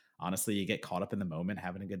 And honestly, you get caught up in the moment,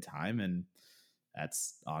 having a good time, and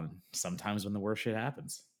that's on sometimes when the worst shit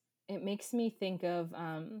happens. It makes me think of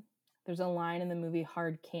there's a line in the movie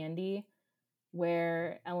Hard Candy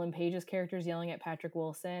where Ellen Page's character is yelling at Patrick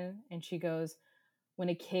Wilson, and she goes, when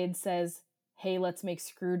a kid says, hey, let's make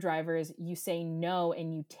screwdrivers, you say no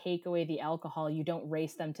and you take away the alcohol. You don't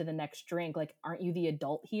race them to the next drink. Like, aren't you the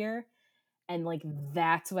adult here? And like,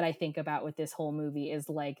 that's what I think about with this whole movie, is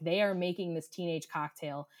like, they are making this teenage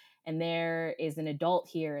cocktail and there is an adult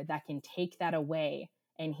here that can take that away.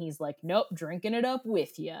 And he's like, nope, drinking it up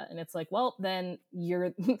with you. And it's like, well, then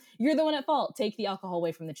you're you're the one at fault. Take the alcohol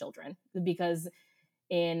away from the children, because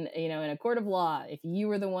in a court of law, if you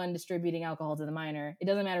were the one distributing alcohol to the minor, it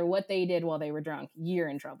doesn't matter what they did while they were drunk, you're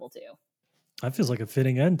in trouble too. That feels like a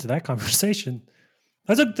fitting end to that conversation.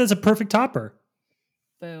 That's a perfect topper.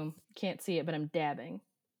 Boom. Can't see it, but I'm dabbing.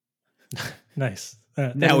 Nice.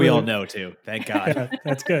 Now we all know too. Thank God. Yeah,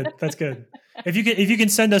 that's good. That's good. If you can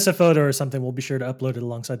send us a photo or something, we'll be sure to upload it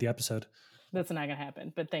alongside the episode. That's not gonna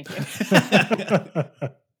happen, but thank you.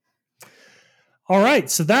 All right,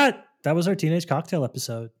 so that was our teenage cocktail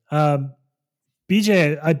episode.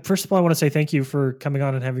 BJ, first of all, I want to say thank you for coming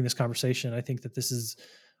on and having this conversation. I think that this is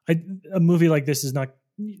a movie like this is not.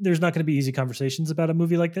 There's not going to be easy conversations about a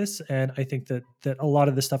movie like this, and I think that a lot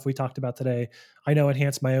of the stuff we talked about today, I know,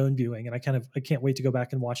 enhanced my own viewing, and I can't wait to go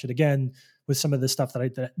back and watch it again with some of the stuff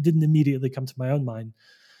that didn't immediately come to my own mind.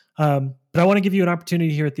 But I want to give you an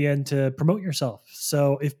opportunity here at the end to promote yourself.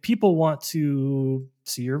 So if people want to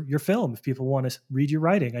see your film, if people want to read your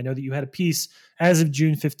writing, I know that you had a piece as of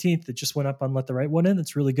June 15th that just went up on Let the Right One In.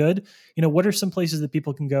 It's really good. What are some places that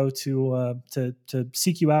people can go to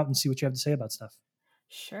seek you out and see what you have to say about stuff?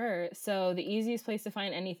 Sure. So the easiest place to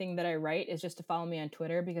find anything that I write is just to follow me on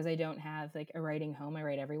Twitter, because I don't have like a writing home. I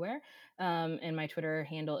write everywhere. And my Twitter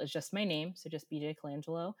handle is just my name. So just BJ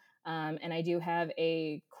Colangelo. And I do have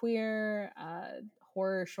a queer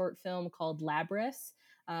horror short film called Labrys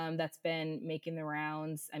that's been making the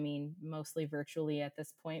rounds. I mean, mostly virtually at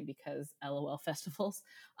this point because LOL festivals.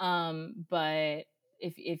 But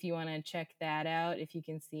if you want to check that out, if you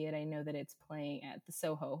can see it, I know that it's playing at the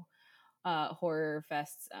Soho Horror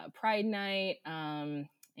Fest's Pride Night,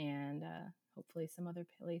 and hopefully some other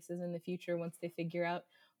places in the future once they figure out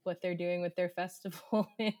what they're doing with their festival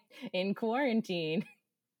in quarantine.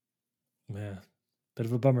 Yeah, bit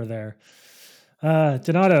of a bummer there.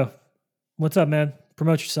 Donato, what's up, man?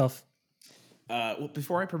 Promote yourself. Well,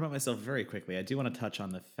 before I promote myself very quickly, I do want to touch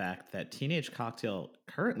on the fact that Teenage Cocktail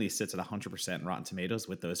currently sits at 100% Rotten Tomatoes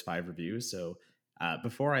with those 5 reviews. So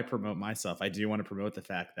before I promote myself, I do want to promote the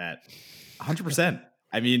fact that 100%.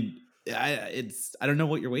 I mean, I don't know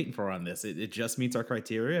what you're waiting for on this. It just meets our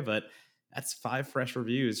criteria, but that's 5 fresh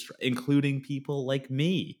reviews, including people like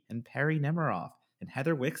me and Perry Nemiroff and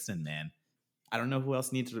Heather Wixton, man. I don't know who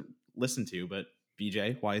else needs to listen to, but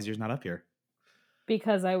BJ, why is yours not up here?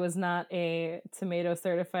 Because I was not a tomato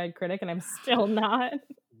certified critic, and I'm still not.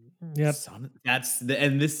 Yep.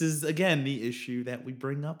 And this is again the issue that we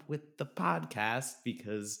bring up with the podcast,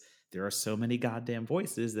 because there are so many goddamn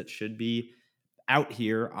voices that should be out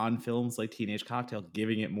here on films like Teenage Cocktail,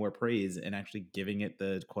 giving it more praise and actually giving it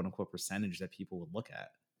the quote unquote percentage that people would look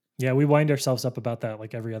at. Yeah, we wind ourselves up about that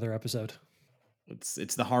like every other episode.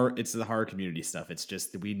 It's the horror community stuff. It's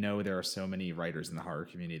just that we know there are so many writers in the horror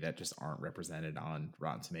community that just aren't represented on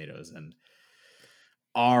Rotten Tomatoes, and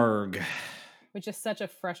arg. Which is such a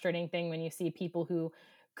frustrating thing when you see people who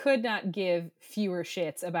could not give fewer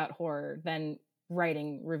shits about horror than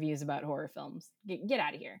writing reviews about horror films. Get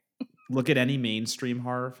out of here. look at any mainstream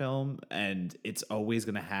horror film, and it's always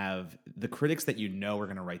going to have the critics that are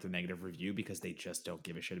going to write the negative review because they just don't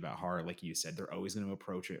give a shit about horror. Like you said, they're always going to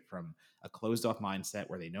approach it from a closed off mindset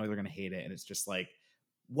where they know they're going to hate it. And it's just like,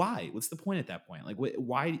 why? What's the point at that point? Like,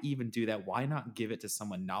 why even do that? Why not give it to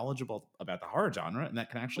someone knowledgeable about the horror genre and that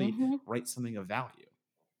can actually write something of value?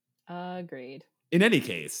 Agreed. In any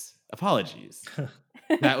case, apologies.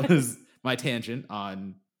 That was my tangent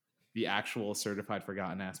on the actual certified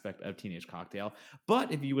forgotten aspect of Teenage Cocktail.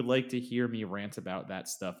 But if you would like to hear me rant about that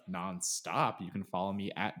stuff nonstop, you can follow me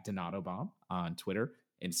at Donato Bomb on Twitter,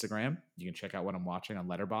 Instagram. You can check out what I'm watching on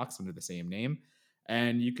Letterboxd under the same name.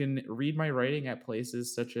 And you can read my writing at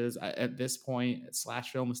places such as, at this point,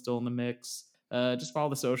 Slash Film is still in the mix. Just follow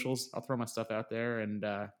the socials. I'll throw my stuff out there, and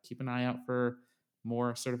keep an eye out for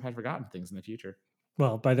more certified forgotten things in the future.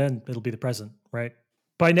 Well, by then it'll be the present, right?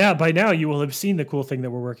 By now you will have seen the cool thing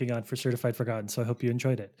that we're working on for Certified Forgotten. So I hope you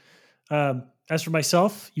enjoyed it. As for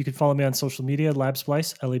myself, you can follow me on social media.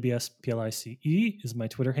 Labsplice, LABSPLICE is my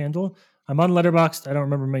Twitter handle. I'm on Letterboxd. I don't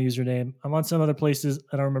remember my username. I'm on some other places.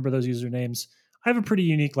 I don't remember those usernames. I have a pretty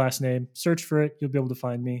unique last name. Search for it. You'll be able to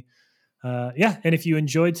find me. And if you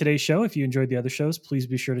enjoyed today's show, if you enjoyed the other shows, please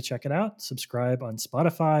be sure to check it out. Subscribe on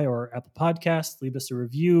Spotify or Apple Podcasts. Leave us a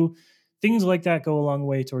review. Things like that go a long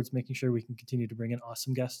way towards making sure we can continue to bring in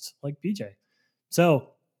awesome guests like BJ.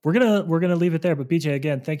 So we're gonna leave it there. But BJ,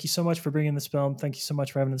 again, thank you so much for bringing this film. Thank you so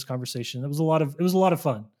much for having this conversation. It was a lot of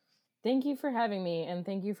fun. Thank you for having me, and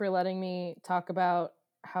thank you for letting me talk about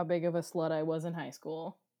how big of a slut I was in high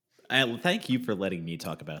school. Thank you for letting me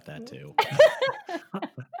talk about that too.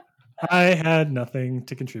 I had nothing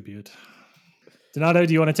to contribute. Donato,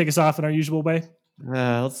 do you want to take us off in our usual way?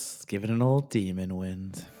 Let's give it an old demon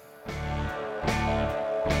wind.